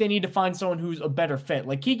just think they need to find someone who's a better fit.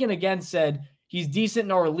 Like Keegan again said, he's decent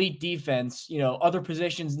in our elite defense. Other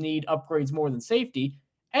positions need upgrades more than safety.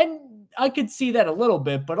 And I could see that a little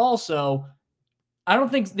bit, but also I don't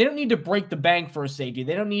think they don't need to break the bank for a safety.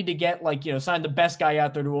 They don't need to get sign the best guy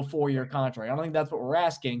out there to a 4-year contract. I don't think that's what we're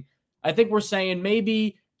asking. I think we're saying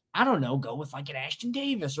maybe, I don't know, go with like an Ashton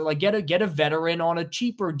Davis or like get a veteran on a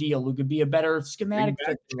cheaper deal who could be a better schematic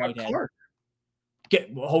fit.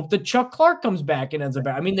 Hope that Chuck Clark comes back and ends up.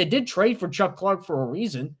 I mean, they did trade for Chuck Clark for a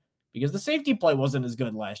reason, because the safety play wasn't as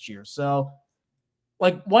good last year. So,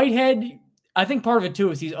 like Whitehead, I think part of it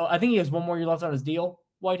too is I think he has 1 more year left on his deal.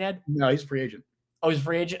 Whitehead? No, he's a free agent. Oh, he's a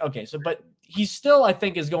free agent? Okay, but he's still, I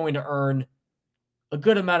think, is going to earn a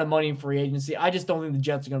good amount of money in free agency. I just don't think the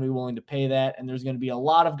Jets are going to be willing to pay that, and there's going to be a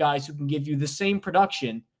lot of guys who can give you the same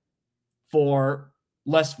production for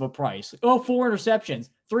less of a price. Oh, 4 interceptions.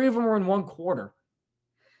 3 of them were in one quarter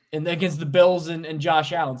and against the Bills and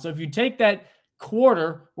Josh Allen. So if you take that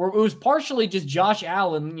quarter where it was partially just Josh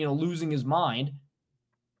Allen, losing his mind,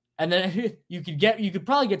 and then you could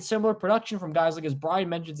probably get similar production from guys like, as Brian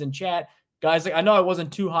mentions in chat, guys like, I know I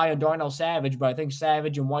wasn't too high on Darnell Savage, but I think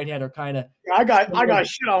Savage and Whitehead are kind of. Yeah, I got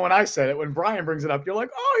shit on when I said it. When Brian brings it up, you're like,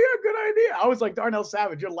 oh yeah, good idea. I was like, Darnell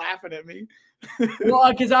Savage, you're laughing at me.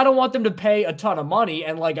 Well, because I don't want them to pay a ton of money,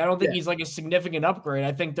 and I don't think he's a significant upgrade.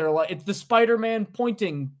 I think they're it's the Spider-Man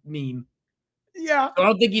pointing meme. Yeah. So I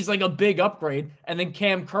don't think he's a big upgrade. And then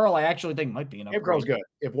Cam Curl, I actually think might be an upgrade. Cam Curl's good.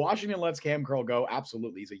 If Washington lets Cam Curl go,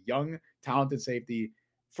 absolutely. He's a young, talented safety.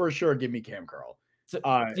 For sure, give me Cam Curl. So,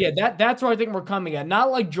 that's where I think we're coming at.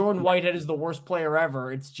 Not like Jordan Whitehead is the worst player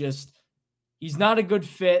ever. It's just he's not a good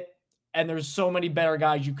fit, and there's so many better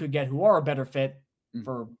guys you could get who are a better fit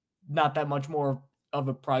for not that much more of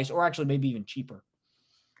a price, or actually maybe even cheaper.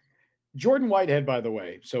 Jordan Whitehead, by the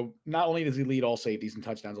way, so not only does he lead all safeties and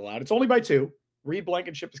touchdowns allowed, it's only by 2. Reed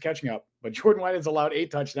Blankenship is catching up, but Jordan Whitehead's allowed 8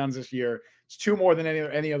 touchdowns this year. It's 2 more than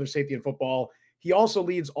any other safety in football. He also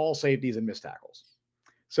leads all safeties in missed tackles.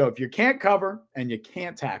 So if you can't cover and you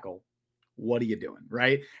can't tackle, what are you doing,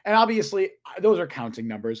 right? And obviously, those are counting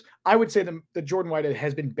numbers. I would say that Jordan Whitehead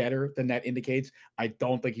has been better than that indicates. I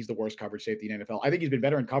don't think he's the worst coverage safety in NFL. I think he's been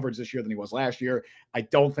better in coverage this year than he was last year. I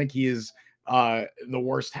don't think he is the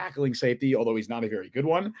worst tackling safety, although he's not a very good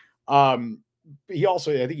one. He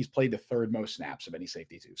also, I think he's played the 3rd most snaps of any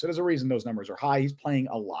safety too. So there's a reason those numbers are high. He's playing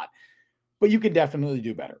a lot. But you can definitely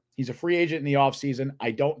do better. He's a free agent in the offseason. I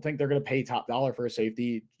don't think they're going to pay top dollar for a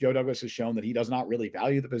safety. Joe Douglas has shown that he does not really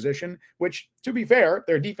value the position, which, to be fair,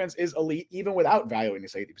 their defense is elite even without valuing the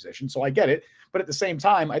safety position. So I get it. But at the same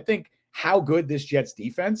time, I think how good this Jets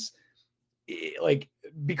defense,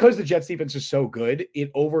 because the Jets defense is so good, it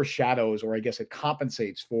overshadows, or I guess it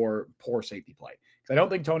compensates for poor safety play. I don't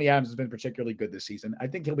think Tony Adams has been particularly good this season. I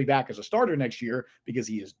think he'll be back as a starter next year because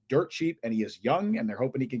he is dirt cheap and he is young, and they're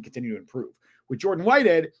hoping he can continue to improve. With Jordan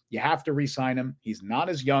Whitehead, you have to re-sign him. He's not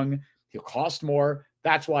as young. He'll cost more.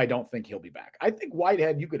 That's why I don't think he'll be back. I think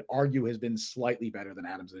Whitehead, you could argue, has been slightly better than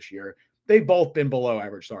Adams this year. They've both been below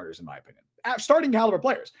average starters, in my opinion. Starting caliber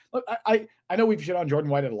players. Look, I know we've shit on Jordan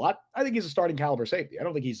Whitehead a lot. I think he's a starting caliber safety. I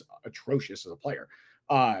don't think he's atrocious as a player.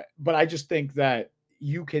 But I just think that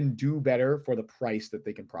you can do better for the price that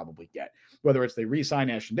they can probably get. Whether it's they re-sign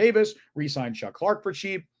Ashton Davis, re-sign Chuck Clark for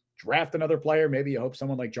cheap, draft another player. Maybe you hope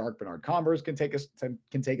someone like Jark Bernard-Converse can take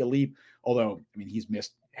a leap. Although, I mean, he's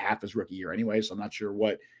missed half his rookie year anyway, so I'm not sure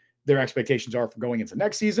what their expectations are for going into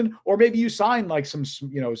next season. Or maybe you sign like some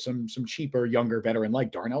cheaper, younger veteran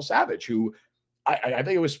like Darnell Savage, who I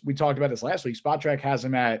think we talked about this last week. Spot Track has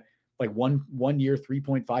him at like one year,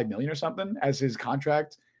 $3.5 million or something as his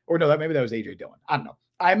contract. Or no, maybe that was AJ Dillon. I don't know.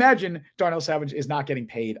 I imagine Darnell Savage is not getting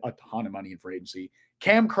paid a ton of money in free agency.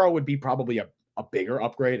 Cam Curl would be probably a bigger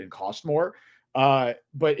upgrade and cost more. But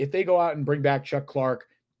if they go out and bring back Chuck Clark,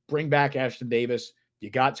 bring back Ashton Davis, you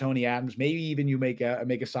got Tony Adams, maybe even you make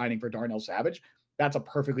a signing for Darnell Savage, that's a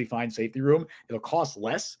perfectly fine safety room. It'll cost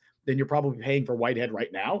less than you're probably paying for Whitehead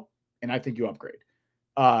right now, and I think you upgrade.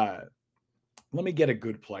 Let me get a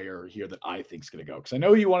good player here that I think is going to go, because I know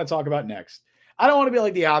who you want to talk about next. I don't want to be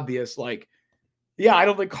like the obvious, I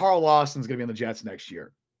don't think Carl Lawson's going to be on the Jets next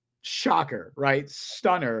year. Shocker, right?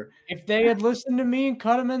 Stunner. If they had listened to me and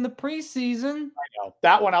cut him in the preseason. I know.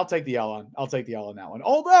 That one I'll take the L on. I'll take the L on that one.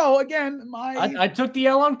 Although, again, I took the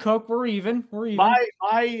L on Cook. We're even.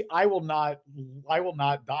 I will die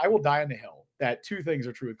on the hill that 2 things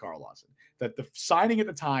are true with Carl Lawson. That the signing at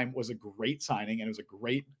the time was a great signing, and it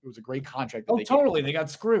was a great contract. Oh, totally. They got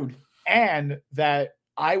screwed. And that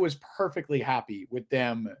I was perfectly happy with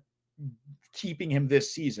them keeping him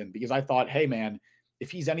this season, because I thought, hey man,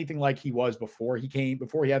 if he's anything like he was before he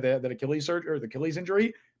had that Achilles surgery or the Achilles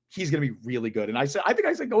injury, he's going to be really good. And I think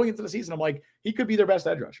I said going into the season, I'm like, he could be their best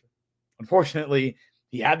edge rusher. Unfortunately,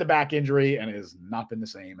 he had the back injury and it has not been the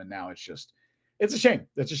same. And now it's a shame.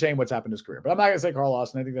 It's a shame what's happened to his career, but I'm not going to say Carl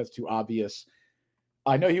Lawson. I think that's too obvious.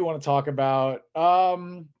 I know you want to talk about,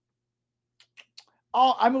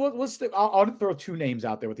 I'll throw 2 names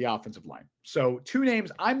out there with the offensive line. So 2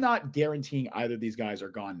 names. I'm not guaranteeing either of these guys are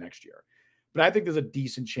gone next year, but I think there's a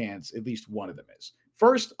decent chance at least one of them is.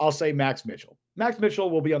 First, I'll say Max Mitchell. Max Mitchell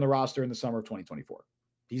will be on the roster in the summer of 2024.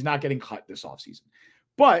 He's not getting cut this offseason,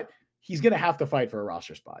 but he's going to have to fight for a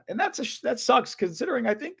roster spot. And that sucks, considering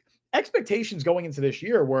I think expectations going into this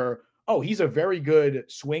year were, he's a very good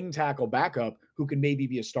swing tackle backup who can maybe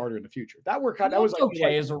be a starter in the future. That was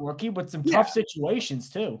okay as a rookie with some tough situations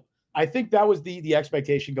too. I think that was the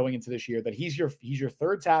expectation going into this year, that he's your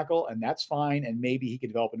third tackle, and that's fine. And maybe he could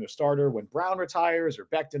develop into a starter when Brown retires or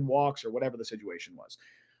Becton walks or whatever the situation was.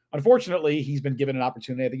 Unfortunately, he's been given an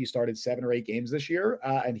opportunity. I think he started 7 or 8 games this year,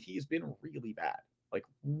 and he's been really bad, like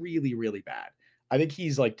really, really bad. I think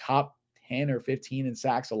he's like top 10 or 15 in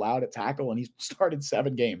sacks allowed at tackle, and he's started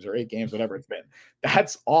 7 games or 8 games, whatever it's been.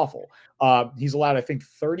 That's awful. He's allowed, I think,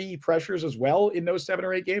 30 pressures as well in those 7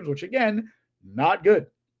 or 8 games, which again, not good.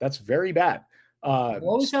 That's very bad. We'll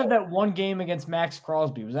always have that one game against Max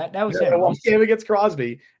Crosby. Was that was him? One right? game against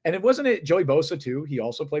Crosby, and it wasn't it Joey Bosa too. He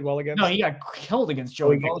also played well against. No, he got killed against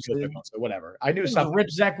Joey Bosa. Whatever. I knew something. Ripped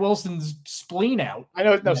Zach Wilson's spleen out. I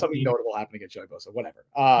know something notable happened against Joey Bosa. Whatever.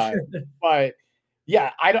 But yeah,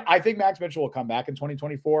 I think Max Mitchell will come back in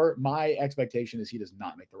 2024. My expectation is he does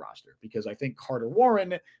not make the roster, because I think Carter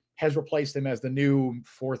Warren has replaced him as the new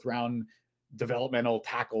 4th round developmental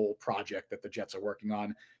tackle project that the Jets are working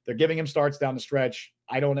on. They're giving him starts down the stretch.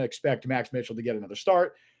 I don't expect Max Mitchell to get another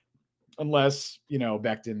start unless,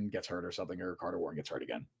 Becton gets hurt or something, or Carter Warren gets hurt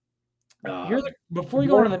again. Before you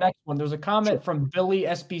go on to the next one, there's a comment from Billy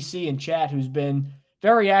SBC in chat, who's been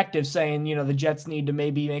very active, saying, the Jets need to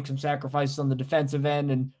maybe make some sacrifices on the defensive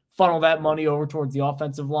end and funnel that money over towards the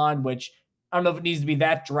offensive line, which I don't know if it needs to be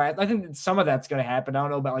that direct. I think that some of that's going to happen. I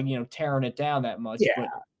don't know about tearing it down that much. Yeah. But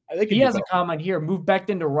I think he has a comment here: move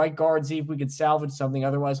Becton to right guard, see if we could salvage something.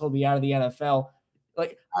 Otherwise, he'll be out of the NFL.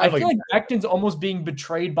 I feel like Becton's almost being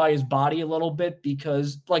betrayed by his body a little bit,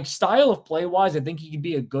 because, style of play wise, I think he could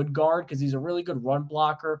be a good guard because he's a really good run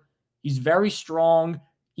blocker. He's very strong.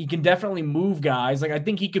 He can definitely move guys. I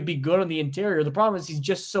think he could be good on the interior. The problem is he's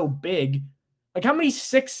just so big. How many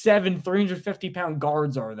 6'7", 350-pound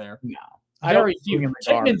guards are there? No. Very few.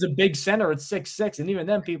 Tippmann's a big center at 6'6", and even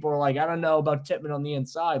then people are like, I don't know about Tippmann on the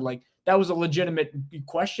inside. That was a legitimate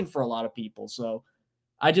question for a lot of people. So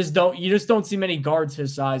you just don't see many guards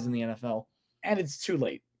his size in the NFL. And it's too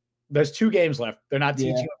late. There's 2 games left. They're not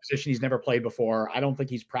teaching him a position he's never played before. I don't think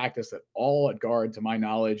he's practiced at all at guard, to my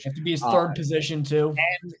knowledge. Have to be his third position too.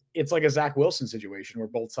 And it's like a Zach Wilson situation where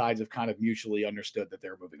both sides have kind of mutually understood that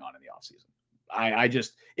they're moving on in the offseason.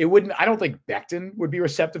 I don't think Becton would be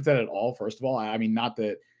receptive to that at all. First of all, I mean, not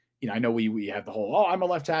that, I know we have the whole, I'm a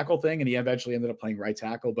left tackle thing, and he eventually ended up playing right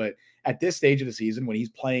tackle. But at this stage of the season, when he's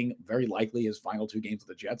playing very likely his final 2 games with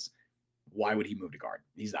the Jets, why would he move to guard?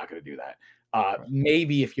 He's not going to do that.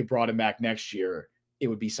 Maybe if you brought him back next year, it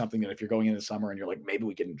would be something that if you're going into the summer and you're like, maybe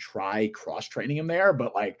we can try cross-training him there.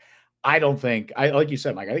 But I don't think, like you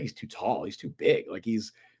said, Mike, I think he's too tall. He's too big.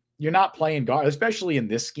 You're not playing guard, especially in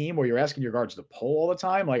this scheme where you're asking your guards to pull all the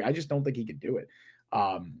time. I just don't think he can do it.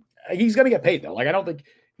 He's going to get paid though. I don't think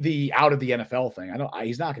the out of the NFL thing.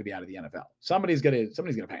 He's not going to be out of the NFL. Somebody's going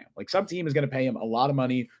to pay him. Some team is going to pay him a lot of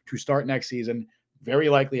money to start next season, very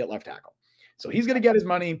likely at left tackle. So he's going to get his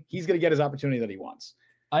money. He's going to get his opportunity that he wants.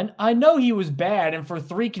 I know he was bad, and for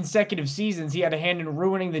 3 consecutive seasons, he had a hand in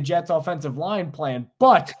ruining the Jets' offensive line plan,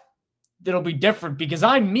 but it'll be different because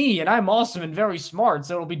I'm me and I'm awesome and very smart.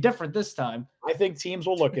 So it'll be different this time. I think teams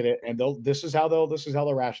will look at it and this is how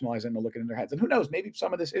they'll rationalize it, and they'll look at it in their heads. And who knows, maybe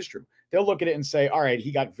some of this is true. They'll look at it and say, all right,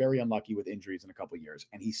 he got very unlucky with injuries in a couple of years,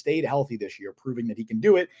 and he stayed healthy this year, proving that he can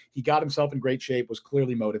do it. He got himself in great shape, was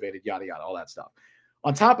clearly motivated, yada, yada, all that stuff.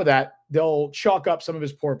 On top of that, they'll chalk up some of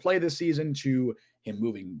his poor play this season to him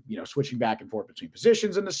moving, switching back and forth between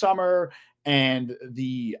positions in the summer, and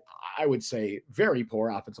the, I would say, very poor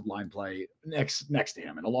offensive line play next to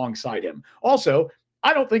him and alongside him. Also,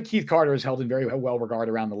 I don't think Keith Carter is held in very well regard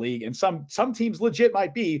around the league. And some teams legit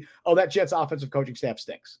might be, oh, that Jets offensive coaching staff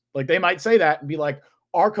stinks. They might say that and be like,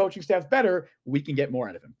 our coaching staff's better, we can get more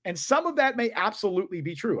out of him. And some of that may absolutely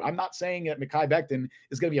be true. I'm not saying that Mekhi Becton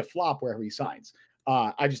is going to be a flop wherever he signs.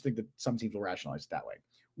 I just think that some teams will rationalize it that way.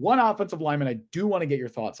 One offensive lineman I do want to get your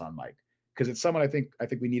thoughts on, Mike, because it's someone I think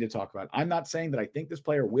we need to talk about. I'm not saying that I think this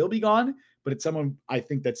player will be gone, but it's someone I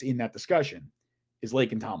think that's in that discussion, is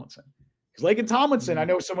Laken Tomlinson. Because Laken Tomlinson, I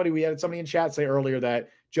know we had somebody in chat say earlier that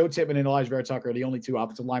Joe Tippmann and Elijah Vera Tucker are the only 2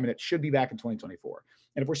 offensive linemen that should be back in 2024.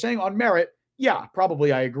 And if we're saying on merit, yeah,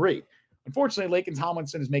 probably I agree. Unfortunately, Laken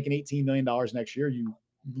Tomlinson is making $18 million next year. You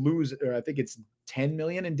lose, I think it's $10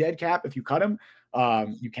 million in dead cap if you cut him.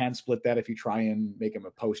 You can split that if you try and make him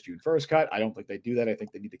a post-June 1st cut. I don't think they do that. I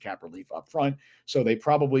think they need the cap relief up front. So they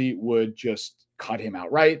probably would just cut him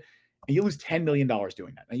outright. And you lose $10 million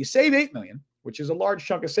doing that. Now you save $8 million, which is a large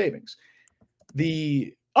chunk of savings.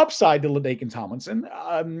 The upside to Laken Tomlinson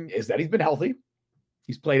is that he's been healthy.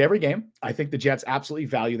 He's played every game. I think the Jets absolutely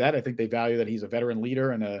value that. I think they value that he's a veteran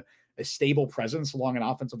leader and a a stable presence along an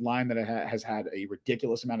offensive line that has had a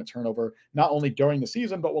ridiculous amount of turnover, not only during the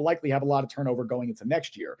season, but will likely have a lot of turnover going into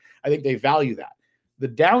next year. I think they value that. The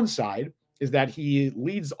downside is that he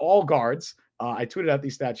leads all guards. I tweeted out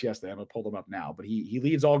these stats yesterday. I'm going to pull them up now, but he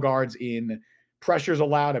leads all guards in pressures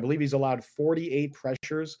allowed. I believe he's allowed 48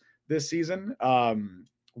 pressures this season.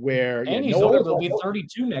 Where and he's old. He'll be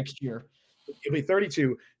 32 next year. He'll be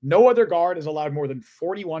 32. No other guard has allowed more than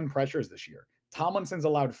 41 pressures this year. Tomlinson's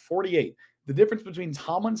allowed 48. The difference between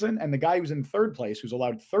Tomlinson and the guy who's in third place, who's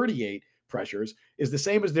allowed 38 pressures, is the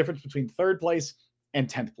same as the difference between third place and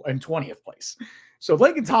 10th and 20th place. So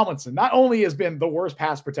Laken Tomlinson not only has been the worst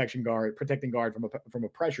pass protecting guard from a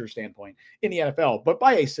pressure standpoint in the NFL, but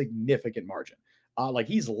by a significant margin. Like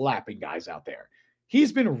he's lapping guys out there.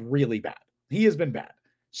 He's been really bad. He has been bad.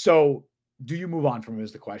 So do you move on from him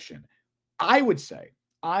is the question. I would say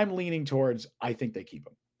I'm leaning towards, I think they keep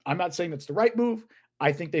him. I'm not saying that's the right move.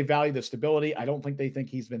 I think they value the stability. I don't think they think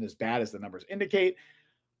he's been as bad as the numbers indicate.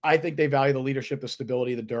 I think they value the leadership, the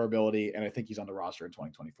stability, the durability, and I think he's on the roster in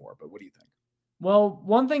 2024. But what do you think? Well,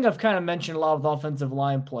 one thing I've kind of mentioned a lot with offensive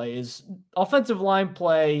line play is offensive line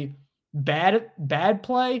play, bad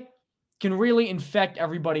play can really infect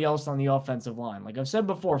everybody else on the offensive line. Like I've said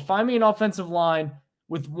before, find me an offensive line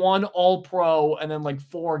with one all-pro and then like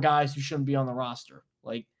 4 guys who shouldn't be on the roster.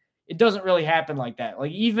 Like it doesn't really happen like that.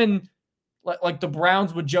 Like even like the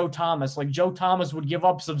Browns with Joe Thomas, like Joe Thomas would give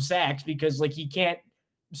up some sacks because like he can't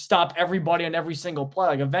stop everybody on every single play.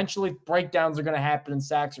 Like eventually breakdowns are going to happen and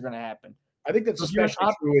sacks are going to happen. I think that's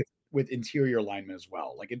especially true with interior linemen as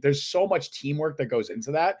well. Like there's so much teamwork that goes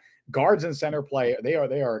into that. Guards and center play, they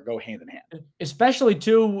go hand in hand. Especially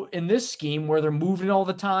too in this scheme where they're moving all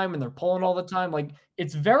the time and they're pulling all the time. Like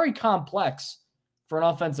it's very complex for an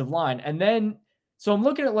offensive line. And then, so I'm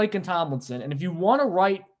looking at Laken Tomlinson, and if you want to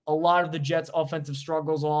write a lot of the Jets' offensive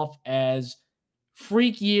struggles off as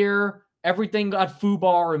freak year, everything got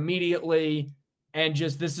FUBAR immediately, and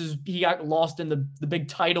just he got lost in the big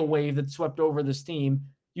tidal wave that swept over this team.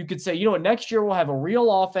 You could say, you know what, next year we'll have a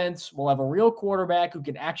real offense, we'll have a real quarterback who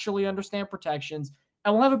can actually understand protections,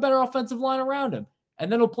 and we'll have a better offensive line around him,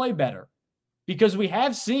 and then he'll play better. Because we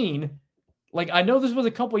have seen, like I know this was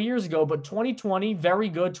a couple years ago, but 2020, very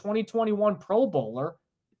good, 2021 Pro Bowler,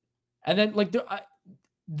 and then like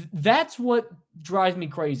that's what drives me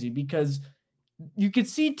crazy because you can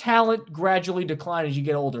see talent gradually decline as you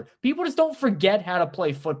get older. People just don't forget how to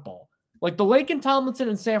play football. Like the Laken Tomlinson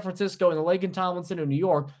in San Francisco and the Laken Tomlinson in New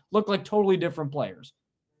York look like totally different players.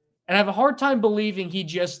 And I have a hard time believing he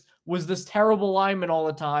just was this terrible lineman all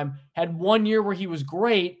the time, had one year where he was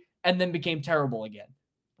great, and then became terrible again.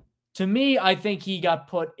 To me, I think he got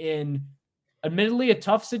put in admittedly a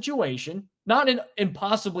tough situation, not an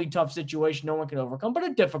impossibly tough situation no one can overcome, but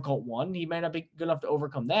a difficult one. He may not be good enough to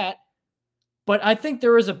overcome that. But I think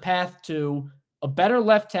there is a path to a better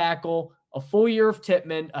left tackle, a full year of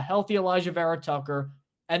Tippmann, a healthy Elijah Vera Tucker,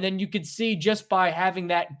 and then you could see just by having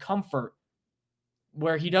that comfort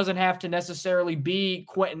where he doesn't have to necessarily be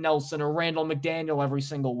Quentin Nelson or Randall McDaniel every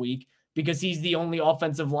single week because he's the only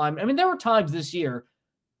offensive lineman. I mean, there were times this year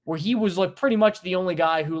where he was like pretty much the only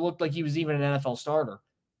guy who looked like he was even an NFL starter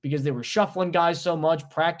because they were shuffling guys so much,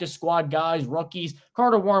 practice squad guys, rookies.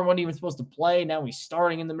 Carter Warren wasn't even supposed to play. Now he's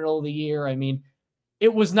starting in the middle of the year. I mean,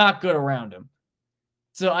 it was not good around him.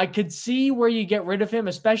 So I could see where you get rid of him,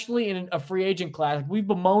 especially in a free agent class. We've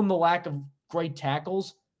bemoaned the lack of great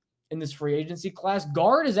tackles in this free agency class.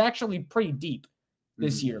 Guard is actually pretty deep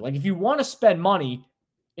this year. Like if you want to spend money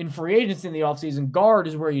in free agency in the offseason, guard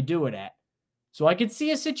is where you do it at. So I could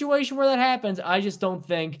see a situation where that happens. I just don't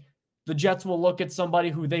think the Jets will look at somebody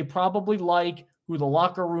who they probably like, who the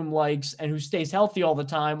locker room likes, and who stays healthy all the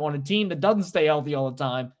time on a team that doesn't stay healthy all the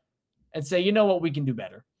time and say, you know what, we can do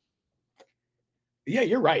better. Yeah,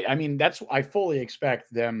 you're right. I mean, I fully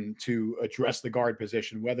expect them to address the guard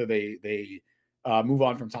position, whether they move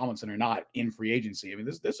on from Tomlinson or not in free agency. I mean,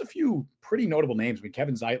 there's a few pretty notable names. I mean,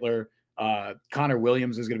 Kevin Zeitler, Connor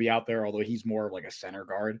Williams is going to be out there, although he's more of like a center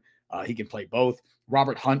guard. He can play both.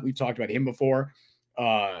 Robert Hunt, we've talked about him before.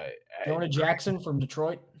 Jonah Jackson from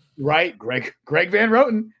Detroit. Right. Greg Van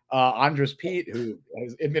Roten, Andres Pete, who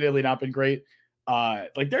has admittedly not been great.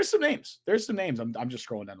 Like there's some names. I'm just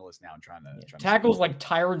scrolling down the list now and trying to tackles like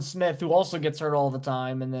Tyron Smith, who also gets hurt all the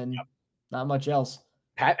time, and then not much else.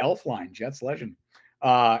 Pat Elflein, Jets legend.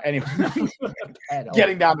 Anyway,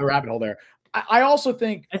 getting down the rabbit hole there. I also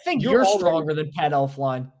think you're stronger than Pat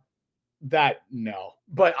Elflein. No,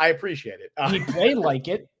 but I appreciate it. He played like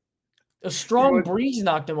it. A strong breeze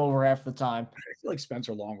knocked him over half the time. I feel like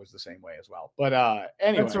Spencer Long was the same way as well. But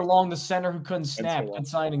anyway. Spencer Long, the center who couldn't snap, good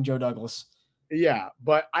signing, Joe Douglas. Yeah,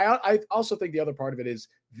 but I also think the other part of it is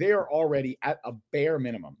they're already at a bare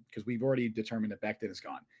minimum, because we've already determined that Becton is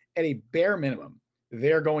gone. At a bare minimum,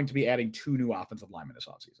 they're going to be adding 2 new offensive linemen this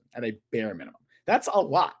offseason. At a bare minimum. That's a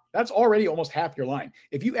lot. That's already almost half your line.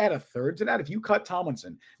 If you add a third to that, if you cut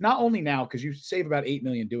Tomlinson, not only now, because you save about $8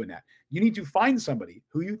 million doing that, you need to find somebody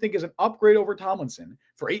who you think is an upgrade over Tomlinson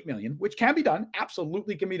for $8 million, which can be done,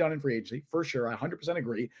 absolutely can be done in free agency, for sure. I 100%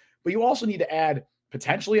 agree. But you also need to add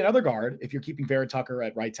potentially another guard if you're keeping Vera Tucker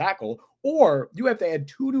at right tackle, or you have to add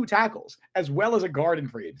 2 new tackles as well as a guard in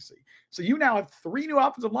free agency. So you now have 3 new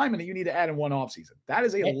offensive linemen that you need to add in one offseason. That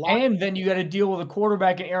is a lot. And then you got to deal with a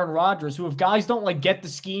quarterback and Aaron Rodgers, who, if guys don't like get the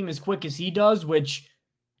scheme as quick as he does, which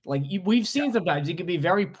like we've seen sometimes, he can be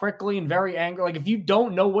very prickly and very angry. Like if you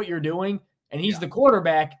don't know what you're doing and he's the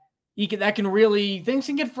quarterback, things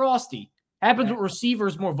can get frosty. Happens with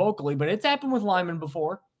receivers more vocally, but it's happened with linemen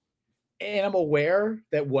before. And I'm aware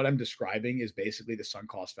that what I'm describing is basically the sunk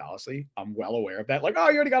cost fallacy. I'm well aware of that. Like, oh,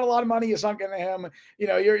 you already got a lot of money. You sunk into him. You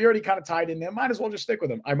know, you're already kind of tied in there. Might as well just stick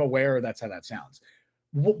with him. I'm aware that's how that sounds.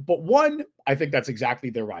 But one, I think that's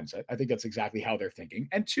exactly their mindset. I think that's exactly how they're thinking.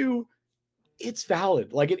 And two, it's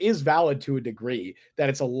valid. Like, it is valid to a degree that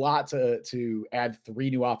it's a lot to add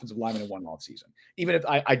 3 new offensive linemen in one off season. Even if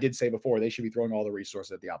I did say before, they should be throwing all the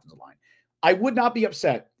resources at the offensive line. I would not be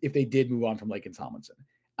upset if they did move on from Laken Tomlinson.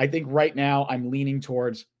 I think right now I'm leaning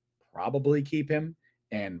towards probably keep him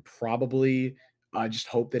and probably just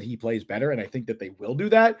hope that he plays better. And I think that they will do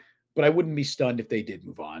that, but I wouldn't be stunned if they did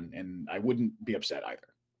move on, and I wouldn't be upset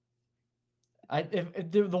either. If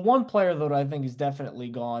the one player that I think is definitely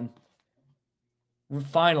gone, we're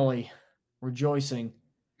finally rejoicing,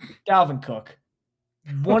 Dalvin Cook.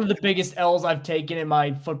 One of the biggest L's I've taken in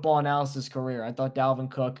my football analysis career. I thought Dalvin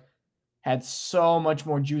Cook had so much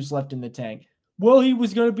more juice left in the tank. Well, he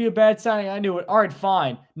was going to be a bad signing. I knew it. All right,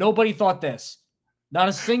 fine. Nobody thought this. Not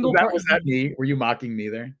a single person. Was that me? Were you mocking me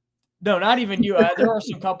there? No, not even you. There are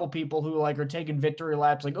some couple people who are taking victory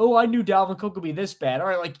laps. Like, oh, I knew Dalvin Cook would be this bad. All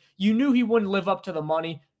right, like you knew he wouldn't live up to the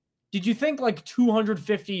money. Did you think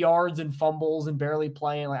 250 yards and fumbles and barely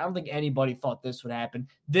playing? I don't think anybody thought this would happen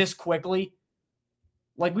this quickly.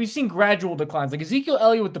 We've seen gradual declines. Ezekiel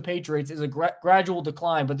Elliott with the Patriots is a gradual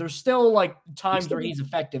decline, but there's still times where he's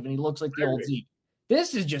effective and he looks like the old Zeke.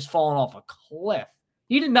 This is just falling off a cliff.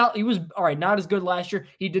 He was all right, not as good last year.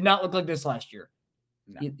 He did not look like this last year.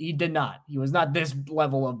 No. He did not. He was not this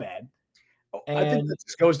level of bad. I think that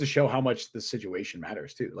just goes to show how much the situation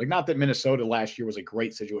matters too. Not that Minnesota last year was a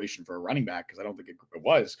great situation for a running back, because I don't think it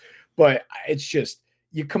was, but it's just,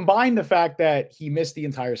 you combine the fact that he missed the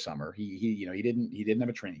entire summer. He didn't have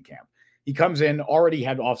a training camp. He comes in, already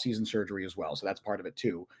had off-season surgery as well, so that's part of it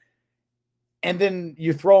too. And then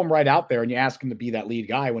you throw him right out there and you ask him to be that lead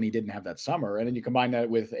guy when he didn't have that summer. And then you combine that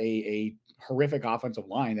with a horrific offensive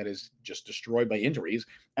line that is just destroyed by injuries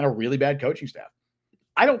and a really bad coaching staff.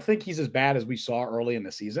 I don't think he's as bad as we saw early in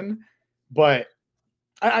the season, but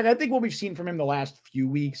I think what we've seen from him the last few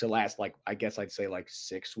weeks, I guess I'd say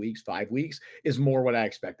 6 weeks, 5 weeks, is more what I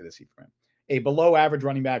expected to see from him. A below average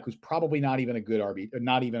running back who's probably not even a good RB,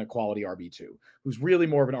 not even a quality RB2, who's really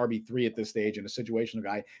more of an RB3 at this stage and a situational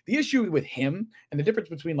guy. The issue with him and the difference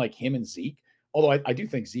between him and Zeke, although I do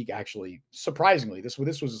think Zeke actually, surprisingly, this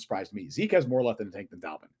was a surprise to me. Zeke has more left in the tank than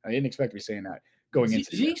Dalvin. I didn't expect to be saying that going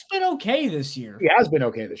into Zeke's been okay this year. He has been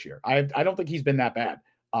okay this year. I don't think he's been that bad.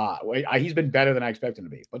 He's been better than I expected him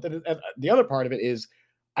to be. But the other part of it is,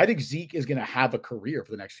 I think Zeke is going to have a career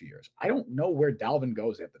for the next few years. I don't know where Dalvin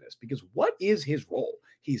goes after this, because what is his role?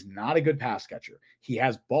 He's not a good pass catcher. He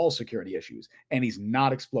has ball security issues, and he's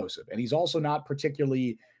not explosive. And he's also not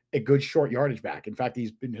particularly a good short yardage back. In fact,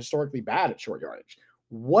 he's been historically bad at short yardage.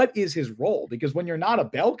 What is his role? Because when you're not a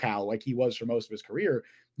bell cow like he was for most of his career,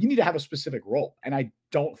 you need to have a specific role. And I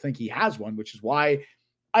don't think he has one, which is why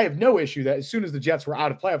I have no issue that as soon as the Jets were out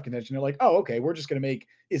of playoff contention, they're like, oh, okay, we're just going to make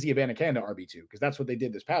Izzy Abanikanda RB2, because that's what they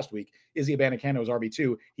did this past week. Izzy Abanikanda was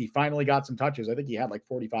RB2. He finally got some touches. I think he had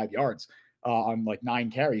 45 yards on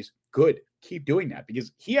 9 carries. Good. Keep doing that,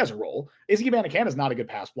 because he has a role. Izzy Abanikanda is not a good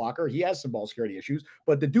pass blocker. He has some ball security issues,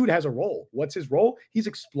 but the dude has a role. What's his role? He's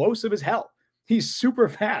explosive as hell. He's super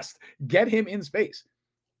fast. Get him in space.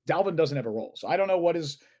 Dalvin doesn't have a role. So I don't know what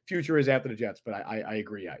his future is after the Jets, but I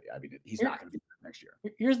agree. I mean, he's not going to be there next year.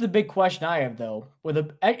 Here's the big question I have, though.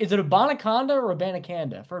 Is it a Abanikanda or a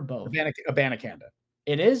Abanikanda? I've heard both. Abanikanda.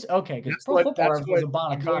 It is? Okay, because Pro Football Reference was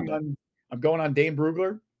Abanikanda. I'm going on Dane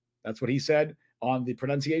Brugler. That's what he said on the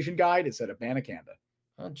pronunciation guide. It said Abanikanda.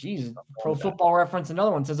 Oh, geez. Pro Football Reference,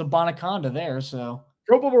 another one says Abanikanda there, so.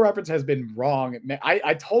 Pro Football Reference has been wrong.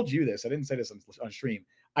 I told you this. I didn't say this on stream.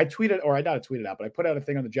 I tweeted, or I not tweeted out, but I put out a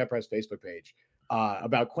thing on the Jet Press Facebook page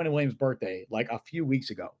about Quentin Williams' birthday like a few weeks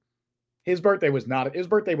ago. His birthday was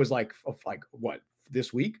like what,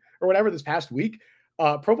 this week or whatever, this past week.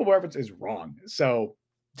 Pro Football Reference is wrong. So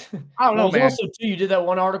I don't know, man. Also, too, you did that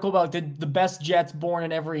one article about the best Jets born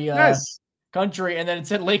in every country, and then it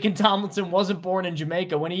said Laken Tomlinson wasn't born in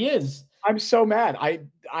Jamaica when he is. I'm so mad. I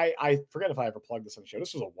forget if I ever plugged this on the show.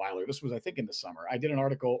 This was a while ago. This was, I think, in the summer. I did an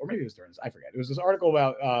article, or maybe it was during this. I forget. It was this article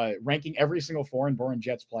about ranking every single foreign-born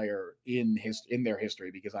Jets player in their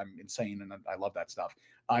history, because I'm insane and I love that stuff.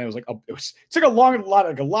 It was like it took a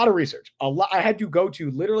lot of research. I had to go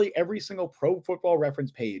to literally every single Pro Football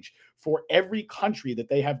Reference page for every country that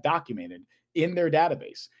they have documented in their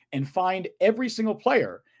database and find every single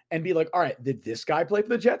player and be like, all right, did this guy play for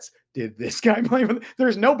the Jets? Did this guy play for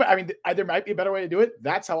There's no, I mean, there might be a better way to do it.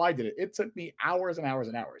 That's how I did it. It took me hours and hours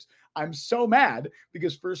and hours. I'm so mad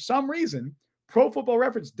because for some reason, Pro Football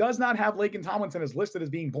Reference does not have Laken Tomlinson as listed as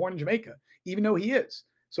being born in Jamaica, even though he is.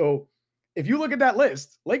 So if you look at that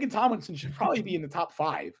list, Laken Tomlinson should probably be in the top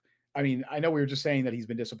 5. I mean, I know we were just saying that he's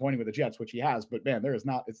been disappointing with the Jets, which he has, but man, there is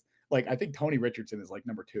not, it's like, I think Tony Richardson is like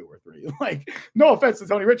number 2 or 3. Like, no offense to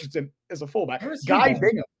Tony Richardson as a fullback.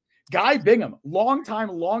 Guy Bingham,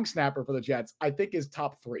 long snapper for the Jets, I think is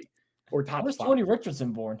top 3 or top 5. Where's Tony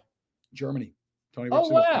Richardson born? Germany. Tony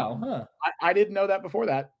Richardson. Oh, wow. Huh. I didn't know that before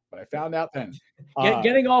that, but I found out then.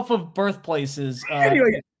 Getting off of birthplaces.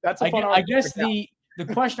 Anyway, that's a fun I guess the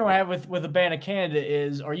question I have with Abana Canada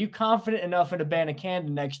is, are you confident enough in Abana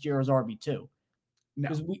Canada next year as RB2?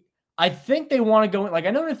 Because I think they want to go in, like,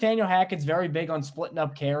 I know Nathaniel Hackett's very big on splitting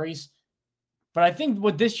up carries. But I think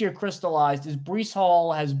what this year crystallized is Breece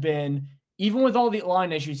Hall has been, even with all the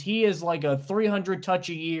line issues, he is like a 300 touch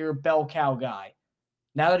a year bell cow guy.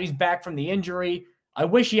 Now that he's back from the injury, I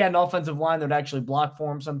wish he had an offensive line that would actually block for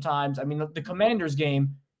him sometimes. I mean, the Commanders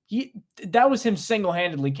game, that was him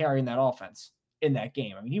single-handedly carrying that offense in that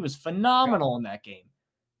game. I mean, he was phenomenal in that game.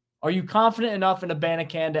 Are you confident enough in Abana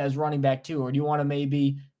Canada as running back too, or do you want to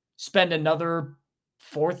maybe spend another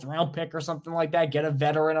 4th round pick or something like that, get a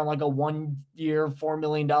veteran on like a 1-year, $4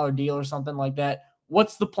 million deal or something like that?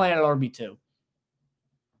 What's the plan at RB2?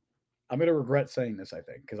 I'm going to regret saying this, I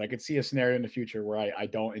think, because I could see a scenario in the future where I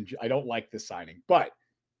don't like this signing, but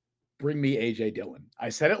bring me AJ Dillon. I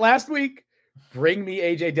said it last week. Bring me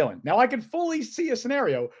AJ Dillon. Now I can fully see a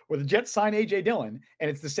scenario where the Jets sign AJ Dillon and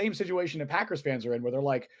it's the same situation that Packers fans are in, where they're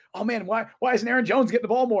like, oh man, why isn't Aaron Jones getting the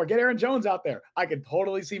ball more? Get Aaron Jones out there. I could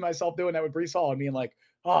totally see myself doing that with Breece Hall and being like,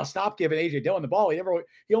 oh, stop giving AJ Dillon the ball.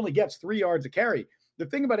 He only gets 3 yards a carry. The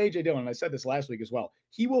thing about AJ Dillon, and I said this last week as well,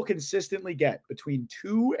 he will consistently get between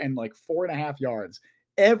 2 and like 4.5 yards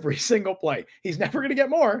every single play. He's never going to get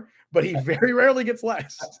more, but he very rarely gets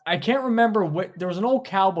less. I can't remember what, there was an old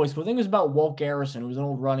Cowboys, I think it was about Walt Garrison, who was an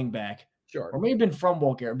old running back. Sure. Or maybe been from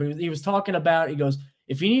Walt Garrison, but he was talking about, he goes,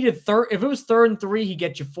 if it was 3rd and 3, he'd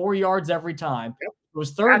get you 4 yards every time. Yep. If it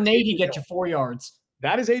was 3rd and 8, he'd get you 4 yards.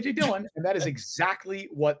 That is AJ Dillon, and that is exactly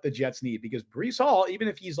what the Jets need, because Breece Hall, even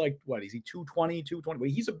if he's like, what, is he 220? Well,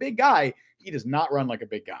 he's a big guy. He does not run like a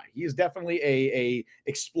big guy. He is definitely a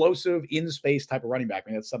explosive in-space type of running back. I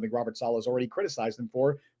mean, that's something Robert Saleh has already criticized him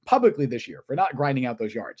for publicly this year, for not grinding out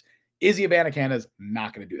those yards. Izzy Abanikanda is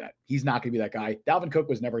not going to do that. He's not going to be that guy. Dalvin Cook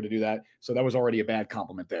was never going to do that, so that was already a bad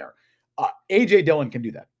compliment there. AJ Dillon can do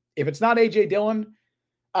that. If it's not AJ Dillon,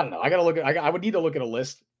 I don't know. I would need to look at a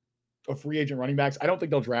list of free agent running backs. I don't think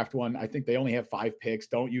they'll draft one. I think they only have 5 picks.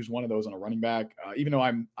 Don't use one of those on a running back. Even though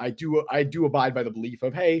I do abide by the belief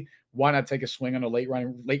of, hey, why not take a swing on a late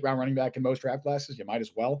round running back in most draft classes? You might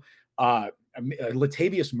as well.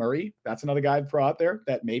 Latavius Murray, that's another guy I'd throw out there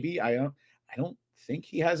that maybe I don't think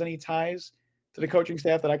he has any ties to the coaching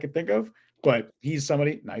staff that I could think of, but he's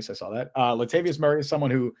somebody nice. I saw that. Latavius Murray is someone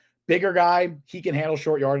who, bigger guy, he can handle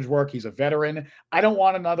short yardage work. He's a veteran. I don't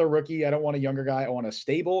want another rookie. I don't want a younger guy. I want a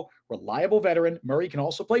stable, reliable veteran. Murray can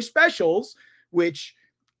also play specials, which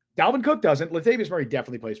Dalvin Cook doesn't. Latavius Murray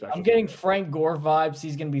definitely plays specials. I'm getting Frank Gore vibes.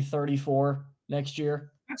 He's going to be 34 next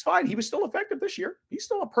year. That's fine. He was still effective this year. He's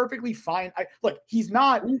still a perfectly fine. Look, he's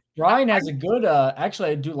not. Brian has a good,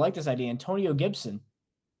 actually, I do like this idea. Antonio Gibson.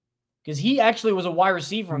 Because he actually was a wide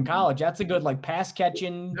receiver in college. That's a good, like, pass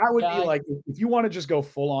catching. That would be like, if you want to just go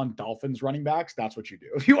full on Dolphins running backs, that's what you do.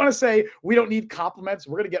 If you want to say, we don't need compliments,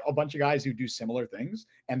 we're going to get a bunch of guys who do similar things,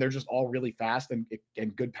 and they're just all really fast and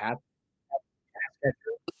good pass.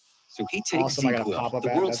 So he takes awesome. I got to pop up.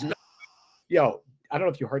 Yo, I don't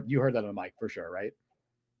know if you heard that on the mic for sure, right?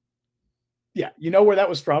 Yeah. You know where that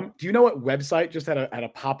was from? Do you know what website just had a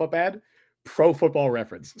pop-up ad? Pro Football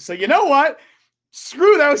Reference. So you know what?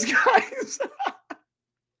 Screw those guys.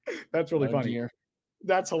 That's really funny. Dear.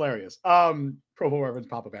 That's hilarious. Pro Football Reference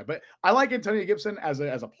Papa Bad. But I like Antonio Gibson as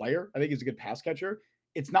a player. I think he's a good pass catcher.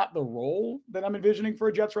 It's not the role that I'm envisioning for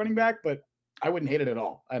a Jets running back, but I wouldn't hate it at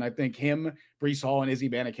all. And I think him, Breece Hall, and Izzy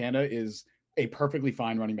Banakanda is a perfectly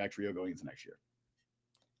fine running back trio going into next year.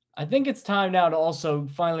 I think it's time now to also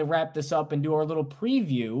finally wrap this up and do our little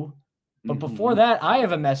preview. But before that, I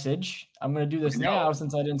have a message. I'm going to do this now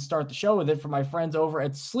since I didn't start the show with it for my friends over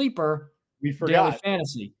at Sleeper Daily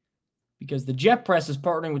Fantasy. Because the Jet Press is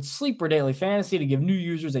partnering with Sleeper Daily Fantasy to give new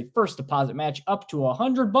users a first deposit match up to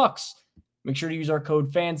 $100. Make sure to use our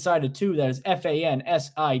code FANSIDED2, that is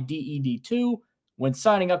FANSIDED2, when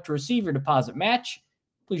signing up to receive your deposit match.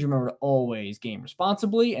 Please remember to always game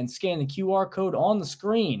responsibly and scan the QR code on the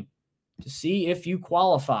screen to see if you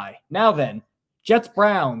qualify. Now then,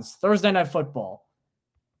 Jets-Browns, Thursday Night Football.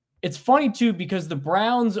 It's funny, too, because the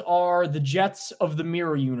Browns are the Jets of the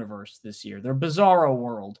mirror universe this year. They're Bizarro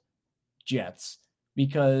World Jets,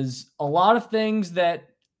 because a lot of things that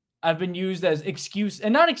have been used as excuse,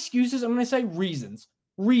 and not excuses, I'm going to say reasons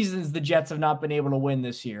the Jets have not been able to win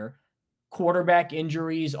this year. Quarterback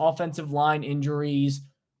injuries, offensive line injuries,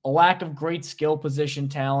 a lack of great skill position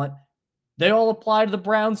talent. They all apply to the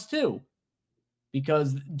Browns too,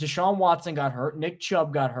 because Deshaun Watson got hurt, Nick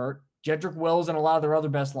Chubb got hurt, Jedrick Wills and a lot of their other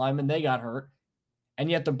best linemen, they got hurt.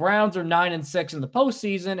 And yet the Browns are 9-6 in the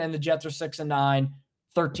postseason, and the Jets are 6-9,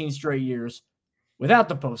 13 straight years without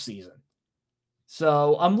the postseason.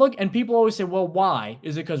 So I'm looking, and people always say, well, why?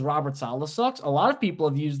 Is it because Robert Saleh sucks? A lot of people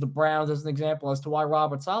have used the Browns as an example as to why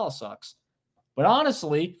Robert Saleh sucks. But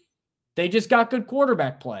honestly, they just got good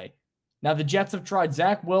quarterback play. Now, the Jets have tried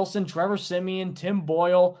Zach Wilson, Trevor Siemian, Tim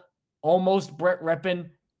Boyle, almost Brett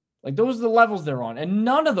Rippon. Like, those are the levels they're on. And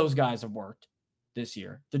none of those guys have worked this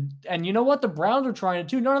year. And you know what? The Browns are trying to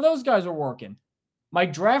too. None of those guys are working. My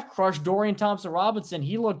draft crush, Dorian Thompson-Robinson,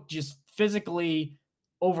 he looked just physically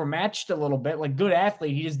overmatched a little bit, like good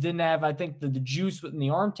athlete. He just didn't have, I think, the juice within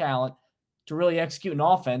the arm talent to really execute an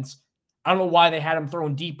offense. I don't know why they had him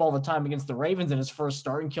throwing deep all the time against the Ravens in his first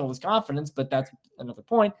start and killed his confidence, but that's another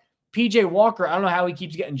point. PJ Walker, I don't know how he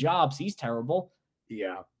keeps getting jobs. He's terrible.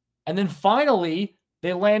 Yeah. And then finally,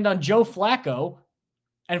 they land on Joe Flacco,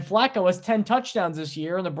 and Flacco has 10 touchdowns this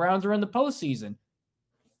year, and the Browns are in the postseason.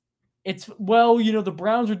 It's, well, you know, the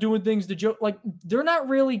Browns are doing things to Joe. Like, they're not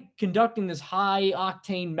really conducting this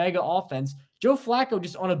high-octane mega offense. Joe Flacco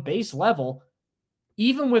just on a base level,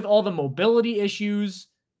 even with all the mobility issues,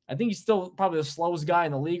 I think he's still probably the slowest guy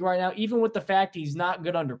in the league right now. Even with the fact he's not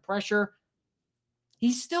good under pressure,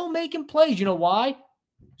 he's still making plays. You know why?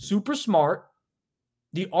 Super smart.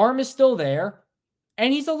 The arm is still there,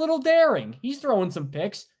 and he's a little daring. He's throwing some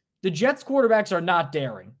picks. The Jets quarterbacks are not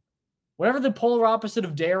daring. Whatever the polar opposite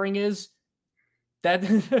of daring is,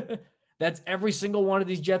 that's every single one of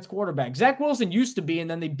these Jets quarterbacks. Zach Wilson used to be,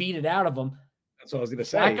 and then they beat it out of him. That's what I was going to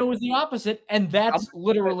say. Flacco was the opposite, and that's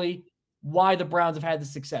literally why the Browns have had the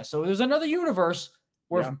success. So there's another universe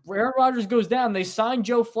where if Aaron Rodgers goes down, they sign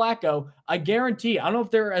Joe Flacco. I guarantee. I don't know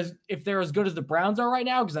if they're as good as the Browns are right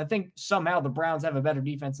now, because I think somehow the Browns have a better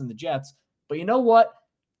defense than the Jets. But you know what?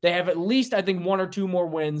 They have at least, I think, 1 or 2 more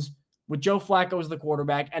wins with Joe Flacco as the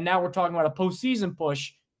quarterback, and now we're talking about a postseason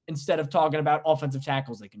push instead of talking about offensive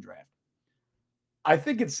tackles they can draft. I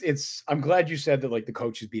think it's I'm glad you said that, like, the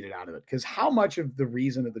coaches beat it out of it, because how much of the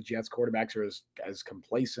reason that the Jets quarterbacks are as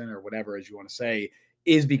complacent or whatever as you want to say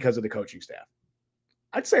is because of the coaching staff.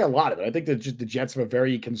 I'd say a lot of it. I think that the Jets have a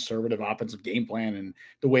very conservative offensive game plan, and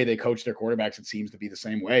the way they coach their quarterbacks, it seems to be the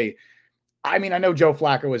same way. I mean, I know Joe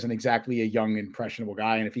Flacco isn't exactly a young, impressionable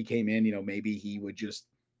guy, and if he came in, you know, maybe he would just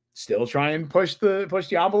still try and push the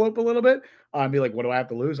envelope a little bit. Be like, what do I have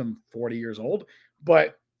to lose? I'm 40 years old.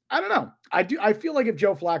 But I don't know. I feel like if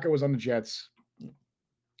Joe Flacco was on the Jets.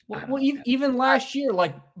 Well, even last year,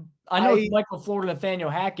 like, I know it's Michael Florida, Nathaniel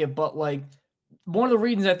Hackett, but like, one of the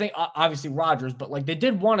reasons I think, obviously Rodgers, but like, they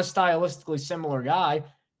did want a stylistically similar guy.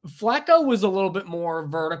 Flacco was a little bit more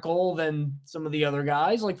vertical than some of the other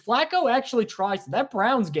guys. Like, Flacco actually tries that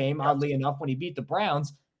Browns game, oddly enough, when he beat the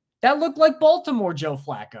Browns. That looked like Baltimore Joe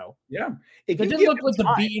Flacco. Yeah. It didn't look like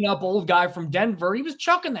the beaten up old guy from Denver. He was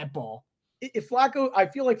chucking that ball. If Flacco, I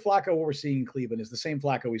feel like Flacco, what we're seeing in Cleveland is the same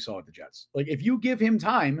Flacco we saw at the Jets. Like, if you give him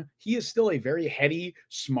time, he is still a very heady,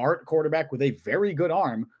 smart quarterback with a very good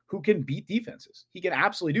arm who can beat defenses. He can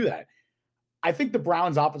absolutely do that. I think the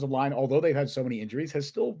Browns offensive line, although they've had so many injuries, has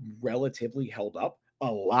still relatively held up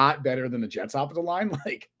a lot better than the Jets offensive line,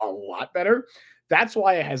 like a lot better. That's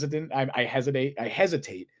why I hesitate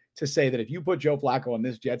to say that if you put Joe Flacco on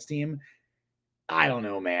this Jets team, I don't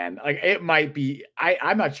know, man. Like, it might be,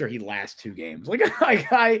 I'm not sure he lasts 2 games. Like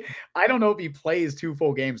I don't know if he plays 2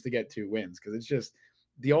 full games to get 2 wins, because it's just,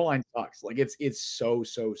 The O-line sucks. Like it's so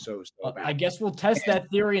bad. I guess we'll test that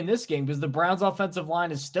theory in this game because the Browns' offensive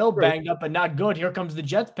line is still True. banged up and not good. Here comes the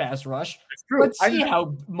Jets pass rush. It's true. Let's see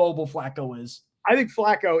how mobile Flacco is. I think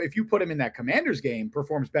Flacco, if you put him in that Commanders game,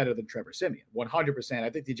 performs better than Trevor Siemian. 100%. I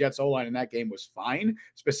think the Jets O-line in that game was fine.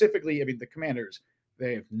 Specifically, I mean, the Commanders,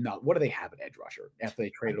 they have not. What do they have an edge rusher after they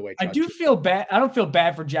traded away? I do feel bad. I don't feel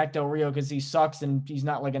bad for Jack Del Rio because he sucks and he's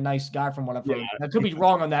not like a nice guy from what I've heard. I could be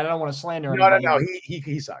wrong on that. I don't want to slander him. No.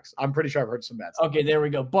 He sucks. I'm pretty sure I've heard some bad stuff. Okay, there we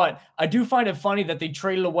go. But I do find it funny that they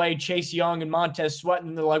traded away Chase Young and Montez Sweat,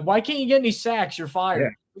 and they're like, why can't you get any sacks? You're fired.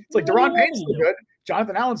 Yeah. It's like Deron Payne's still good.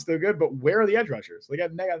 Jonathan Allen's still good, but where are the edge rushers? They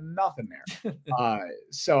got nothing there.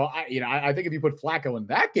 So I think if you put Flacco in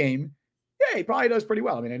that game, yeah, he probably does pretty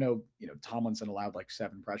well. I mean, I know, Tomlinson allowed like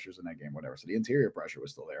 7 pressures in that game, whatever. So the interior pressure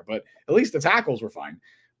was still there, but at least the tackles were fine.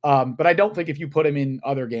 But I don't think if you put him in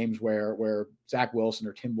other games where Zach Wilson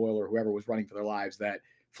or Tim Boyle or whoever was running for their lives, that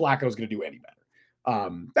Flacco's going to do any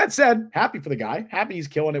better. That said, happy for the guy. Happy he's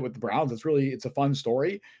killing it with the Browns. It's a fun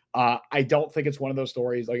story. I don't think it's one of those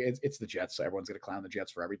stories like it's the Jets. So everyone's going to clown the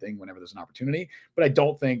Jets for everything whenever there's an opportunity. But I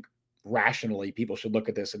don't think rationally people should look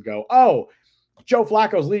at this and go, oh, Joe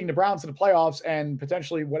Flacco's leading the Browns to the playoffs and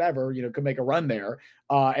potentially whatever, could make a run there.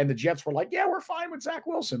 And the Jets were like, yeah, we're fine with Zach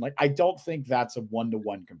Wilson. Like, I don't think that's a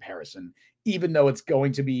 1-to-1 comparison, even though it's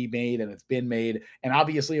going to be made and it's been made. And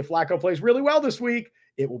obviously if Flacco plays really well this week,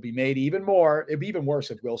 it will be made even more. It'd be even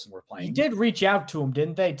worse if Wilson were playing. He did reach out to him,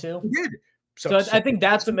 didn't they, too? He did. So I think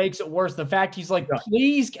that's what makes it worse. The fact he's like,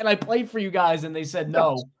 please, can I play for you guys? And they said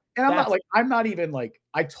no. And I'm not even like,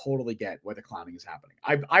 I totally get where the clowning is happening.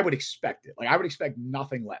 I would expect it. Like, I would expect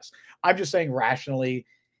nothing less. I'm just saying rationally,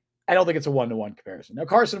 I don't think it's a 1-to-1 comparison. Now,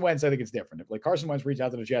 Carson Wentz, I think it's different. If like Carson Wentz reached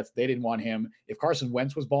out to the Jets, they didn't want him. If Carson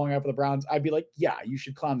Wentz was balling out for the Browns, I'd be like, yeah, you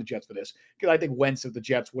should clown the Jets for this. Because I think Wentz at the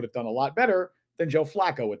Jets would have done a lot better than Joe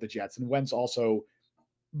Flacco with the Jets. And Wentz also,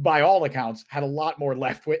 by all accounts, had a lot more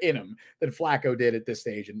left in him than Flacco did at this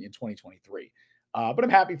stage in 2023. But I'm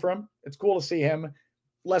happy for him. It's cool to see him.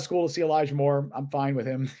 Less cool to see Elijah Moore. I'm fine with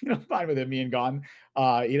him. Fine with him being gone.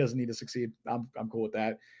 He doesn't need to succeed. I'm cool with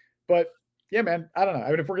that. But yeah, man, I don't know. I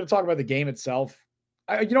mean, if we're going to talk about the game itself,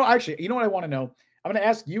 actually, you know what I want to know? I'm going to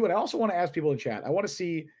ask you, and I also want to ask people in chat. I want to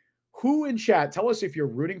see who in chat. Tell us if you're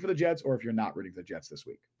rooting for the Jets or if you're not rooting for the Jets this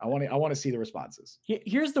week. I want to see the responses.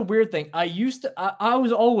 Here's the weird thing. I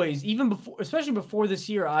was always, even before, especially before this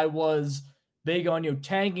year, I was big on,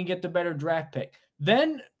 tank and get the better draft pick.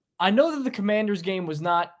 Then I know that the Commanders game was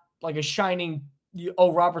not like a shining,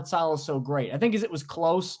 Robert Saleh's so great. I think it was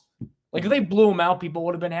close. Like if they blew him out, people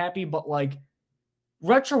would have been happy. But like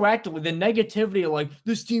retroactively, the negativity of like,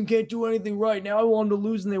 this team can't do anything right now. I want them to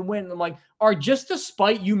lose and they win. And I'm like, all right, just to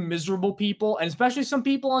spite you miserable people, and especially some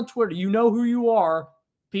people on Twitter, you know who you are,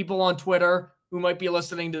 people on Twitter who might be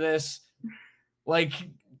listening to this. Like,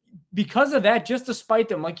 because of that, just to spite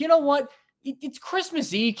them, like, you know what? It's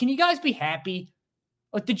Christmas Eve. Can you guys be happy?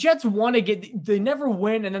 Like the Jets they never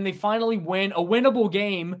win, and then they finally win a winnable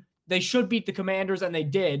game. They should beat the Commanders, and they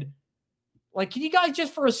did. Like, can you guys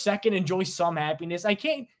just for a second enjoy some happiness? I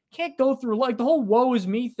can't go through like the whole woe is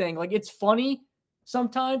me thing. Like, it's funny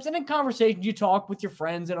sometimes, and in conversations you talk with your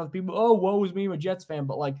friends and other people. Oh, woe is me, I'm a Jets fan,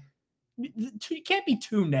 but like, you can't be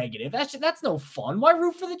too negative. That's no fun. Why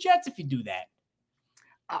root for the Jets if you do that?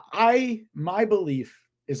 My belief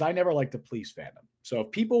is I never like to please fandom. So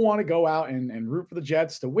if people want to go out and root for the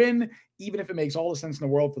Jets to win, even if it makes all the sense in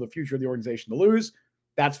the world for the future of the organization to lose,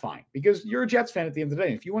 that's fine. Because you're a Jets fan at the end of the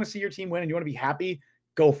day. If you want to see your team win and you want to be happy,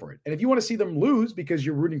 go for it. And if you want to see them lose because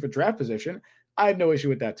you're rooting for draft position, I have no issue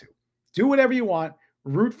with that too. Do whatever you want.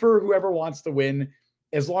 Root for whoever wants to win.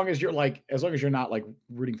 As long as you're not like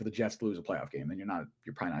rooting for the Jets to lose a playoff game, then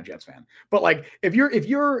you're probably not a Jets fan. But like if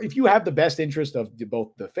you have the best interest of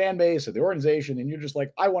both the fan base or the organization, and you're just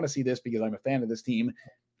like, I want to see this because I'm a fan of this team,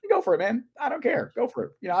 you go for it, man. I don't care. Go for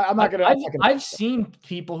it. I'm not gonna. I've seen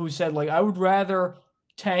people who said like, I would rather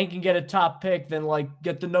tank and get a top pick than like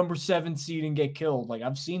get the number 7 seed and get killed. Like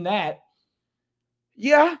I've seen that.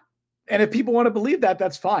 Yeah, and if people want to believe that,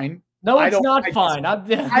 that's fine. No, it's not fine.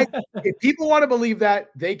 If people want to believe that,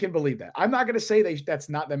 they can believe that. I'm not going to say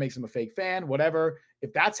that makes them a fake fan, whatever.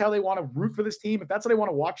 If that's how they want to root for this team, if that's how they want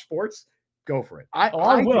to watch sports, go for it. I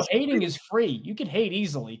will. Hating is free. You can hate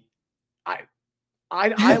easily. I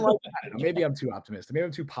like that. Maybe I'm too optimistic. Maybe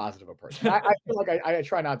I'm too positive a person. I feel like I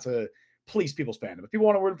try not to police people's fandom. If people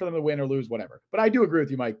want to root for them to win or lose, whatever. But I do agree with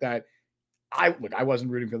you, Mike, that I wasn't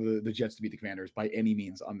rooting for the Jets to beat the Commanders by any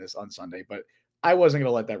means on Sunday, but I wasn't going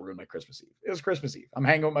to let that ruin my Christmas Eve. It was Christmas Eve. I'm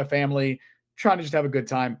hanging with my family, trying to just have a good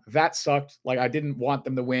time. That sucked. Like, I didn't want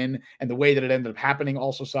them to win. And the way that it ended up happening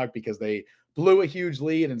also sucked because they blew a huge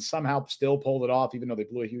lead and somehow still pulled it off, even though they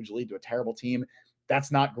blew a huge lead to a terrible team.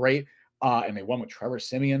 That's not great. And they won with Trevor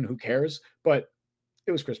Siemian. Who cares? But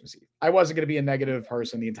it was Christmas Eve. I wasn't going to be a negative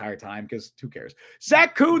person the entire time because who cares?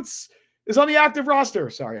 Zach Kuntz is on the active roster.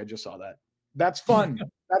 Sorry, I just saw that. That's fun.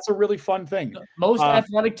 That's a really fun thing. Most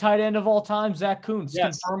athletic tight end of all time, Zach Kuntz,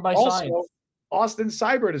 confirmed by science. Austin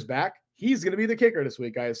Seibert is back. He's going to be the kicker this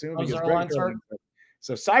week, I assume.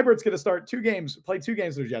 So Seibert's going to start play 2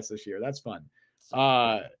 games with the Jets this year. That's fun.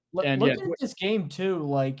 Looking at this game too,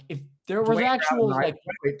 like if there was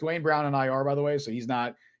Dwayne Brown and IR, by the way, so he's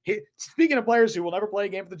not. Speaking of players who will never play a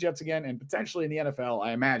game for the Jets again, and potentially in the NFL,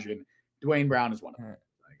 I imagine Dwayne Brown is one of them. There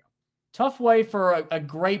you go. Tough way for a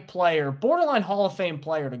great player, borderline Hall of Fame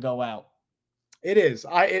player, to go out. It is.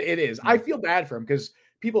 It is. I feel bad for him because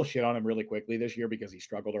people shit on him really quickly this year because he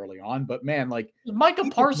struggled early on. But man, like Micah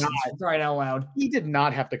Parsons, crying out loud, he did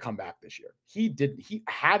not have to come back this year. He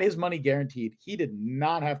had his money guaranteed. He did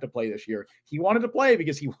not have to play this year. He wanted to play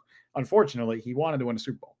because unfortunately, he wanted to win a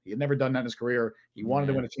Super Bowl. He had never done that in his career. He wanted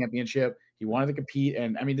to win a championship. He wanted to compete.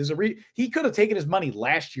 And I mean, he could have taken his money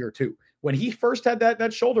last year too. When he first had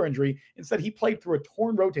that shoulder injury, instead he played through a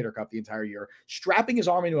torn rotator cuff the entire year, strapping his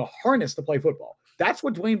arm into a harness to play football. That's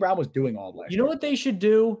what Dwayne Brown was doing all last year. You know what they should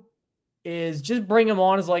do is just bring him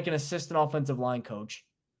on as like an assistant offensive line coach.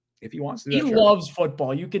 If he wants to do that. He loves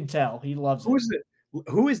football. You can tell. He loves it.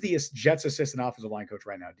 Who is the Jets assistant offensive line coach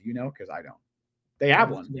right now? Do you know? Because I don't. They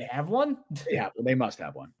have one. They have one? They must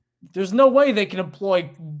have one. There's no way they can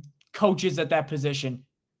employ coaches at that position.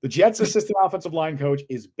 The Jets assistant offensive line coach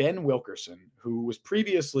is Ben Wilkerson, who was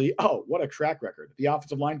previously, what a track record, the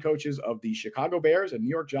offensive line coaches of the Chicago Bears and New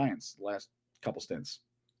York Giants the last couple stints.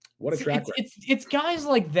 What a track record. It's guys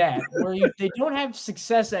like that where they don't have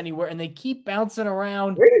success anywhere and they keep bouncing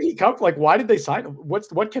around. Where did he come from? Like, why did they sign him?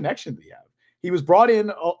 What connection did he have? He was brought in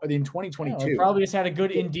 2022. He probably just had a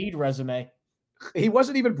good Indeed resume. He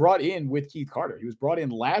wasn't even brought in with Keith Carter. He was brought in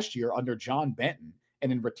last year under John Benton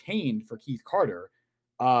and then retained for Keith Carter.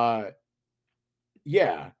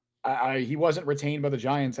 He wasn't retained by the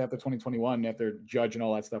Giants after 2021 after Judge and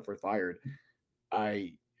all that stuff were fired.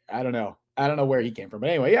 I don't know. I don't know where he came from. But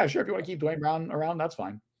anyway, yeah, sure. If you want to keep Dwayne Brown around, that's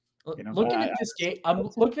fine. Looking at this game, I'm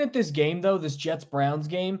looking at this game though, this Jets-Browns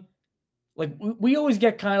game. Like we always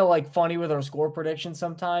get kind of like funny with our score predictions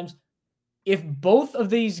sometimes. If both of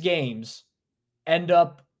these games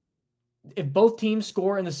if both teams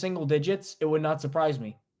score in the single digits, it would not surprise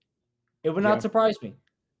me. It would not surprise me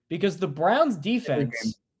because the Browns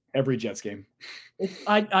defense, every Jets game.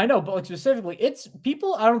 I know, but like specifically, it's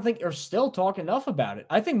people I don't think are still talking enough about it.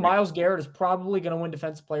 I think Myles Garrett is probably going to win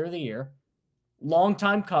Defensive Player of the Year. Long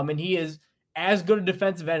time coming. He is as good a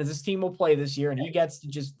defensive end as this team will play this year, and he gets to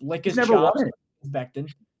just lick his chops.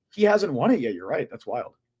 He hasn't won it yet. You're right. That's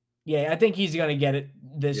wild. Yeah, I think he's going to get it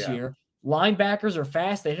this year. Linebackers are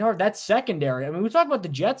fast. That's secondary. I mean, we talk about the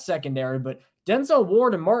Jets secondary, but Denzel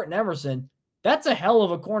Ward and Martin Emerson, that's a hell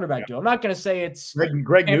of a cornerback duo. I'm not going to say it's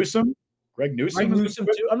Greg Newsome. Greg Newsome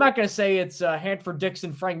too. I'm not going to say it's Hanford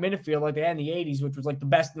Dixon, Frank Minifield like they had in the 80s, which was like the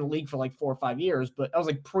best in the league for like 4 or 5 years. But that was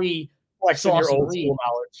like flexing your old school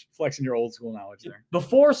knowledge. Flexing your old school knowledge there.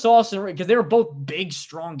 Before Sauce and Reed, because they were both big,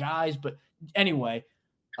 strong guys. But anyway,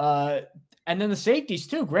 and then the safeties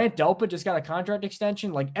too. Grant Delpit just got a contract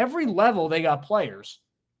extension. Like every level, they got players.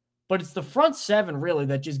 But it's the front seven really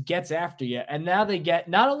that just gets after you. And now they get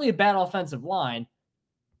not only a bad offensive line,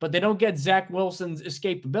 but they don't get Zach Wilson's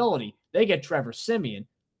escapability. They get Trevor Siemian.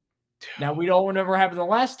 Now, we don't remember what happened the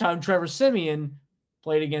last time Trevor Siemian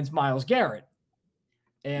played against Myles Garrett.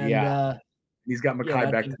 And he's got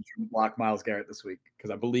Mekhi Becton to block Myles Garrett this week because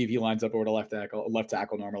I believe he lines up over the left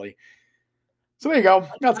tackle normally. So there you go.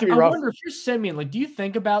 That's going to be rough. I wonder if you're Siemian, like, do you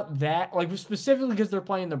think about that? Like, specifically because they're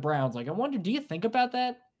playing the Browns. Like, I wonder, do you think about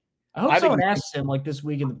that? I hope someone asks him like this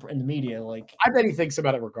week in the media. Like, I bet he thinks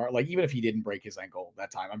about it regardless. Like, even if he didn't break his ankle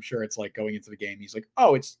that time, I'm sure it's like going into the game. He's like,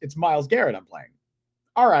 "Oh, it's Myles Garrett I'm playing."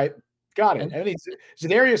 All right, got it. And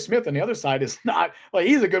Zadarius Smith on the other side is not like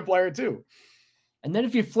he's a good player too. And then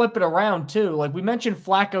if you flip it around too, like we mentioned,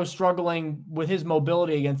 Flacco struggling with his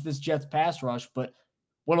mobility against this Jets pass rush, but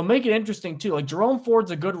what'll make it interesting too, like Jerome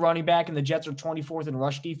Ford's a good running back, and the Jets are 24th in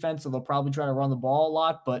rush defense, so they'll probably try to run the ball a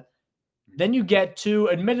lot, but. Then you get two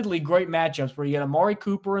admittedly great matchups where you get Amari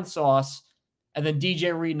Cooper and Sauce, and then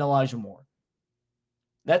DJ Reed and Elijah Moore.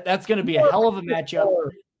 That's going to be a hell of a matchup.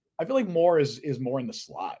 I feel like Moore is more in the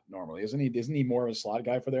slot normally, isn't he? Isn't he more of a slot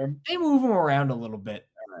guy for them? They move him around a little bit.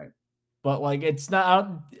 All right. but like it's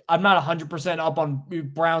not. I'm not 100% up on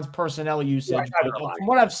Browns personnel usage. Right, But from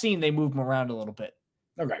what I've seen, they move them around a little bit.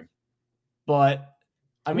 Okay. But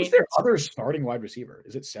I Who's mean, their other starting wide receiver?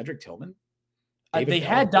 Is it Cedric Tillman? they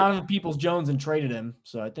had Donovan Peoples-Jones and traded him,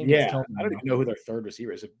 so I think it's Tillman. I don't even know who their third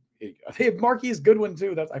receiver is. They have Marquise Goodwin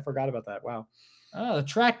too. I forgot about that. Wow. Oh, the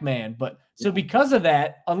track man. But so because of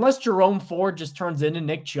that, unless Jerome Ford just turns into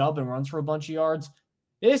Nick Chubb and runs for a bunch of yards,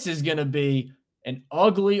 this is going to be an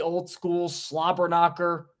ugly old school slobber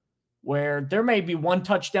knocker where there may be one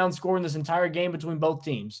touchdown score in this entire game between both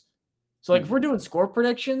teams. So like if we're doing score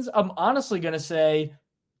predictions, I'm honestly going to say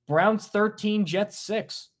Browns 13, Jets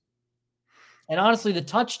 6. And honestly, the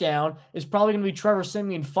touchdown is probably going to be Trevor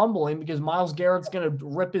Siemian fumbling because Myles Garrett's going to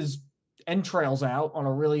rip his entrails out on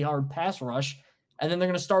a really hard pass rush. And then they're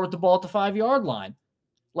going to start with the ball at the 5-yard line.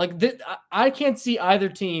 Like I can't see either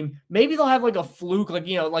team. Maybe they'll have like a fluke, like,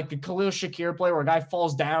 like the Khalil Shakir play where a guy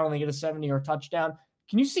falls down and they get a 70-yard touchdown.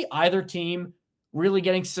 Can you see either team really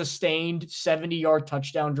getting sustained 70-yard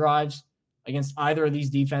touchdown drives against either of these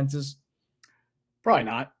defenses? Probably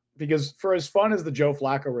not, because for as fun as the Joe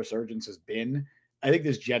Flacco resurgence has been, I think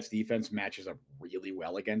this Jets defense matches up really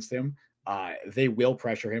well against him. They will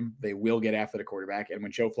pressure him. They will get after the quarterback. And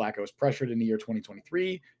when Joe Flacco is pressured in the year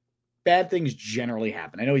 2023, bad things generally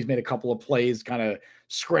happen. I know he's made a couple of plays kind of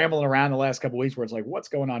scrambling around the last couple of weeks where it's like, what's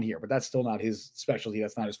going on here? But that's still not his specialty.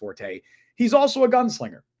 That's not his forte. He's also a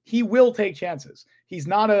gunslinger. He will take chances. He's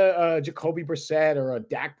not a Jacoby Brissett or a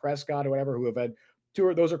Dak Prescott or whatever who have had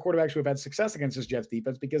those are quarterbacks who have had success against this Jets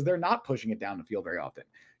defense because they're not pushing it down the field very often.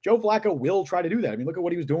 Joe Flacco will try to do that. I mean, look at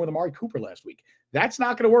what he was doing with Amari Cooper last week. That's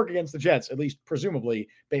not going to work against the Jets, at least presumably,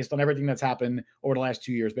 based on everything that's happened over the last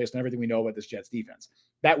 2 years, based on everything we know about this Jets defense.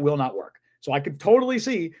 That will not work. So I could totally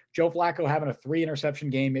see Joe Flacco having a 3-interception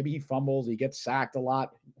game. Maybe he fumbles, he gets sacked a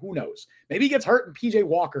lot. Who knows? Maybe he gets hurt and PJ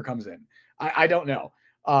Walker comes in. I don't know.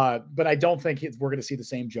 But I don't think we're going to see the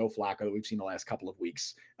same Joe Flacco that we've seen the last couple of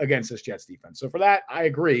weeks against this Jets defense. So for that, I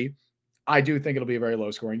agree. I do think it'll be a very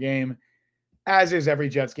low-scoring game, as is every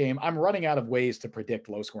Jets game. I'm running out of ways to predict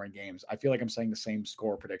low-scoring games. I feel like I'm saying the same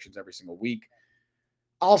score predictions every single week.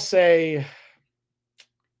 I'll say,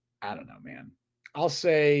 I don't know, man. I was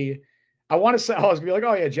going to be like,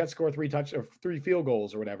 oh yeah, Jets score 3 field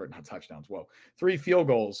goals or whatever. Not touchdowns. Whoa, 3 field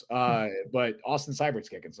goals. But Austin Seibert's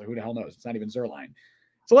kicking, so who the hell knows? It's not even Zerline.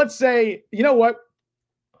 So let's say, you know what?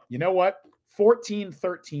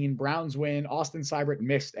 14-13, Browns win. Austin Seibert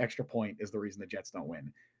missed extra point is the reason the Jets don't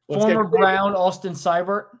win. Former Brown Austin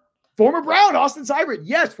Seibert. Former Brown Austin Seibert.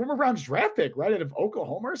 Yes, former Browns draft pick, right, out of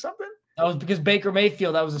Oklahoma or something. That was because Baker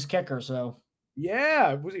Mayfield, that was his kicker. So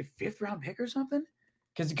yeah, was he 5th round pick or something?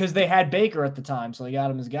 Because they had Baker at the time, so they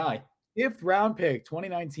got him as guy. 5th round pick,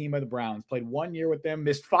 2019 by the Browns. Played 1 year with them,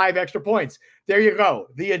 missed 5 extra points. There you go.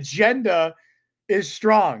 The agenda is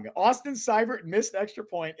strong. Austin Seibert missed extra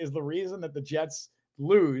point is the reason that the Jets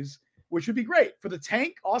lose, which would be great. For the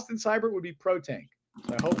tank, Austin Seibert would be pro tank.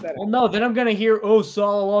 So I hope that. Well, no, then I'm going to hear,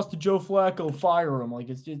 Saleh lost to Joe Flacco, fire him. Like,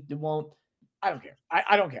 it won't. I don't care.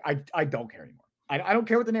 I don't care. I don't care anymore. I don't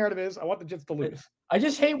care what the narrative is. I want the Jets to lose. I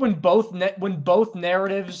just hate when both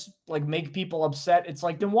narratives like make people upset. It's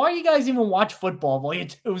like, then why do you guys even watch football? All you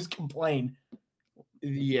do is complain.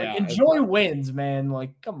 Yeah, like, enjoy wins, man. Like,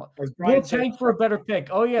 come on, we'll tank for a better pick.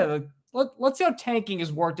 Oh yeah, let's see how tanking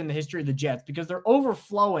has worked in the history of the Jets because they're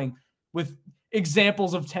overflowing with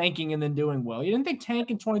examples of tanking and then doing well. You didn't think tank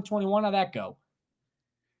in 2021? How'd that go?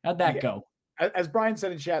 Go? As Brian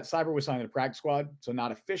said in chat, Seibert was signed to the practice squad, so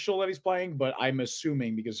not official that he's playing, but I'm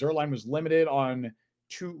assuming because Zerline was limited on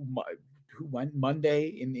Monday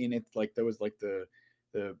in it, like there was like the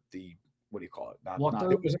what do you call it?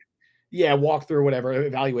 Walk through, whatever,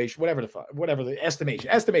 evaluation, whatever the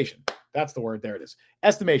estimation. That's the word. There it is.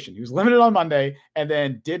 Estimation. He was limited on Monday and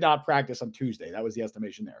then did not practice on Tuesday. That was the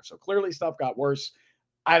estimation there. So clearly stuff got worse.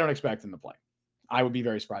 I don't expect him to play. I would be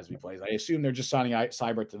very surprised if he plays. I assume they're just signing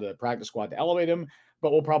Seibert to the practice squad to elevate him,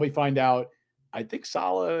 but we'll probably find out. I think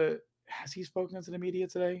Saleh, has he spoken to the media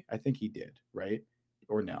today? I think he did, right?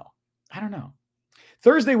 Or no? I don't know.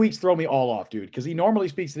 Thursday weeks throw me all off, dude, because he normally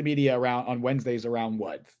speaks to the media on Wednesdays around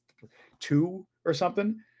what? 2 or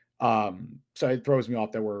something. So it throws me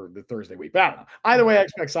off that we're the Thursday week. But I don't know. Either way, I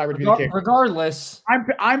expect Seibert to be the kicker. Regardless,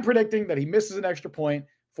 I'm predicting that he misses an extra point.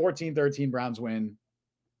 14-13 Browns win.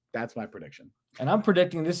 That's my prediction. And I'm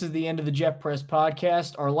predicting this is the end of the Jet Press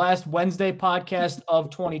podcast, our last Wednesday podcast of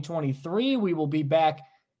 2023. We will be back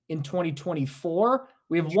in 2024.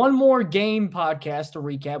 We have one more game podcast to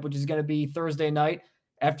recap, which is going to be Thursday night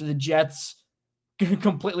after the Jets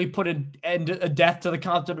completely put a death to the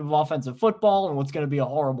concept of offensive football and what's going to be a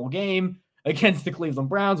horrible game. against the Cleveland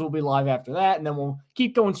Browns. We'll be live after that, and then we'll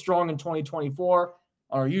keep going strong in 2024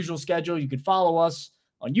 on our usual schedule. You can follow us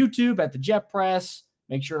on YouTube at the Jet Press.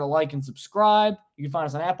 Make sure to like and subscribe. You can find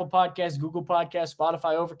us on Apple Podcasts, Google Podcasts,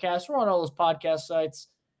 Spotify, Overcast. We're on all those podcast sites.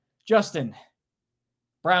 Justin,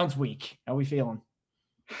 Browns week. How we feeling?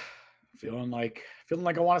 Feeling like I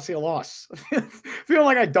want to see a loss. Feeling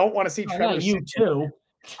like I don't want to see Trevor. You too.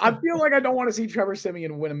 I feel like I don't want to see Trevor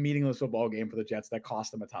Siemian win a meaningless football game for the Jets that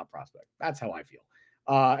cost them a top prospect. That's how I feel.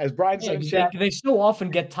 As Brian said, they so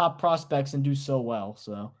often get top prospects and do so well.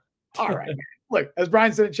 So, all right. Look, as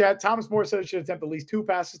Brian said in chat, Thomas Morstead should attempt at least 2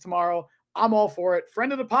 passes tomorrow. I'm all for it.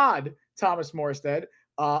 Friend of the pod, Thomas Morstead.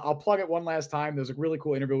 I'll plug it one last time. There's a really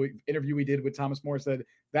cool interview we did with Thomas Morstead.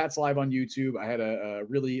 That's live on YouTube. I had a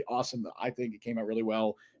really awesome, I think it came out really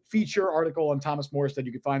well, feature article on Thomas Morstead.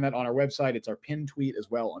 You can find that on our website. It's our pinned tweet as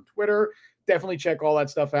well on Twitter. Definitely check all that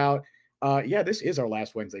stuff out. This is our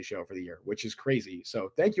last Wednesday show for the year, which is crazy.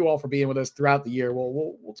 So thank you all for being with us throughout the year.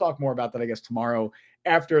 We'll talk more about that, I guess, tomorrow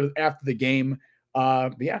after the game.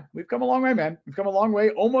 We've come a long way, man. We've come a long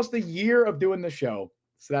way. Almost a year of doing the show.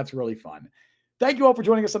 So that's really fun. Thank you all for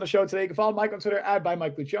joining us on the show today. You can follow Mike on Twitter at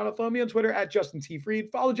 @ByMikeLuciano. Follow me on Twitter at Justin T. Freed.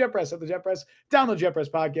 Follow Jet Press at the Jet Press. Download Jet Press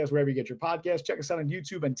Podcast wherever you get your podcast. Check us out on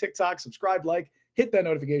YouTube and TikTok. Subscribe, hit that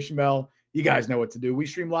notification bell. You guys know what to do. We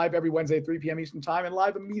stream live every Wednesday at 3 p.m. Eastern Time and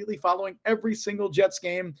live immediately following every single Jets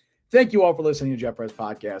game. Thank you all for listening to Jet Press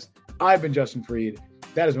Podcast. I've been Justin Freed.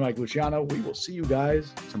 That is Mike Luciano. We will see you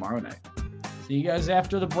guys tomorrow night. See you guys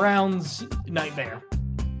after the Browns nightmare.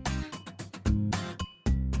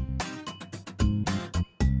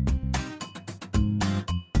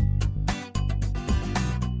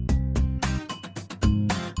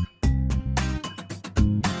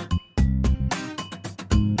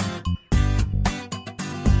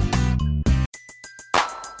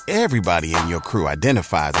 Everybody in your crew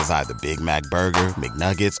identifies as either Big Mac Burger,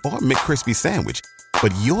 McNuggets, or McCrispy Sandwich.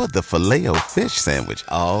 But you're the Filet-O-Fish Sandwich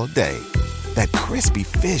all day. That crispy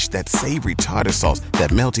fish, that savory tartar sauce,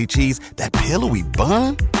 that melty cheese, that pillowy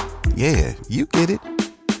bun. Yeah, you get it.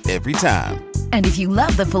 Every time. And if you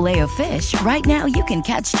love the Filet-O-Fish, right now you can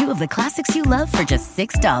catch 2 of the classics you love for just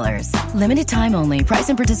 $6. Limited time only. Price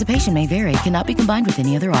and participation may vary. Cannot be combined with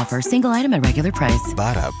any other offer. Single item at regular price.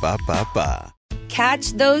 Ba-da-ba-ba-ba.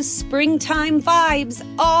 Catch those springtime vibes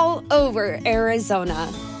all over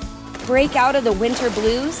Arizona. Break out of the winter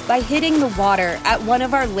blues by hitting the water at one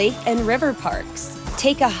of our lake and river parks.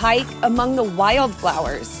 Take a hike among the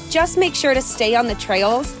wildflowers. Just make sure to stay on the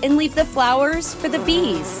trails and leave the flowers for the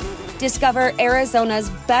bees. Discover Arizona's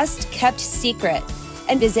best kept secret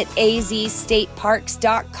and visit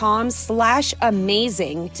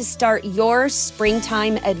azstateparks.com/amazing to start your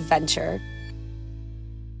springtime adventure.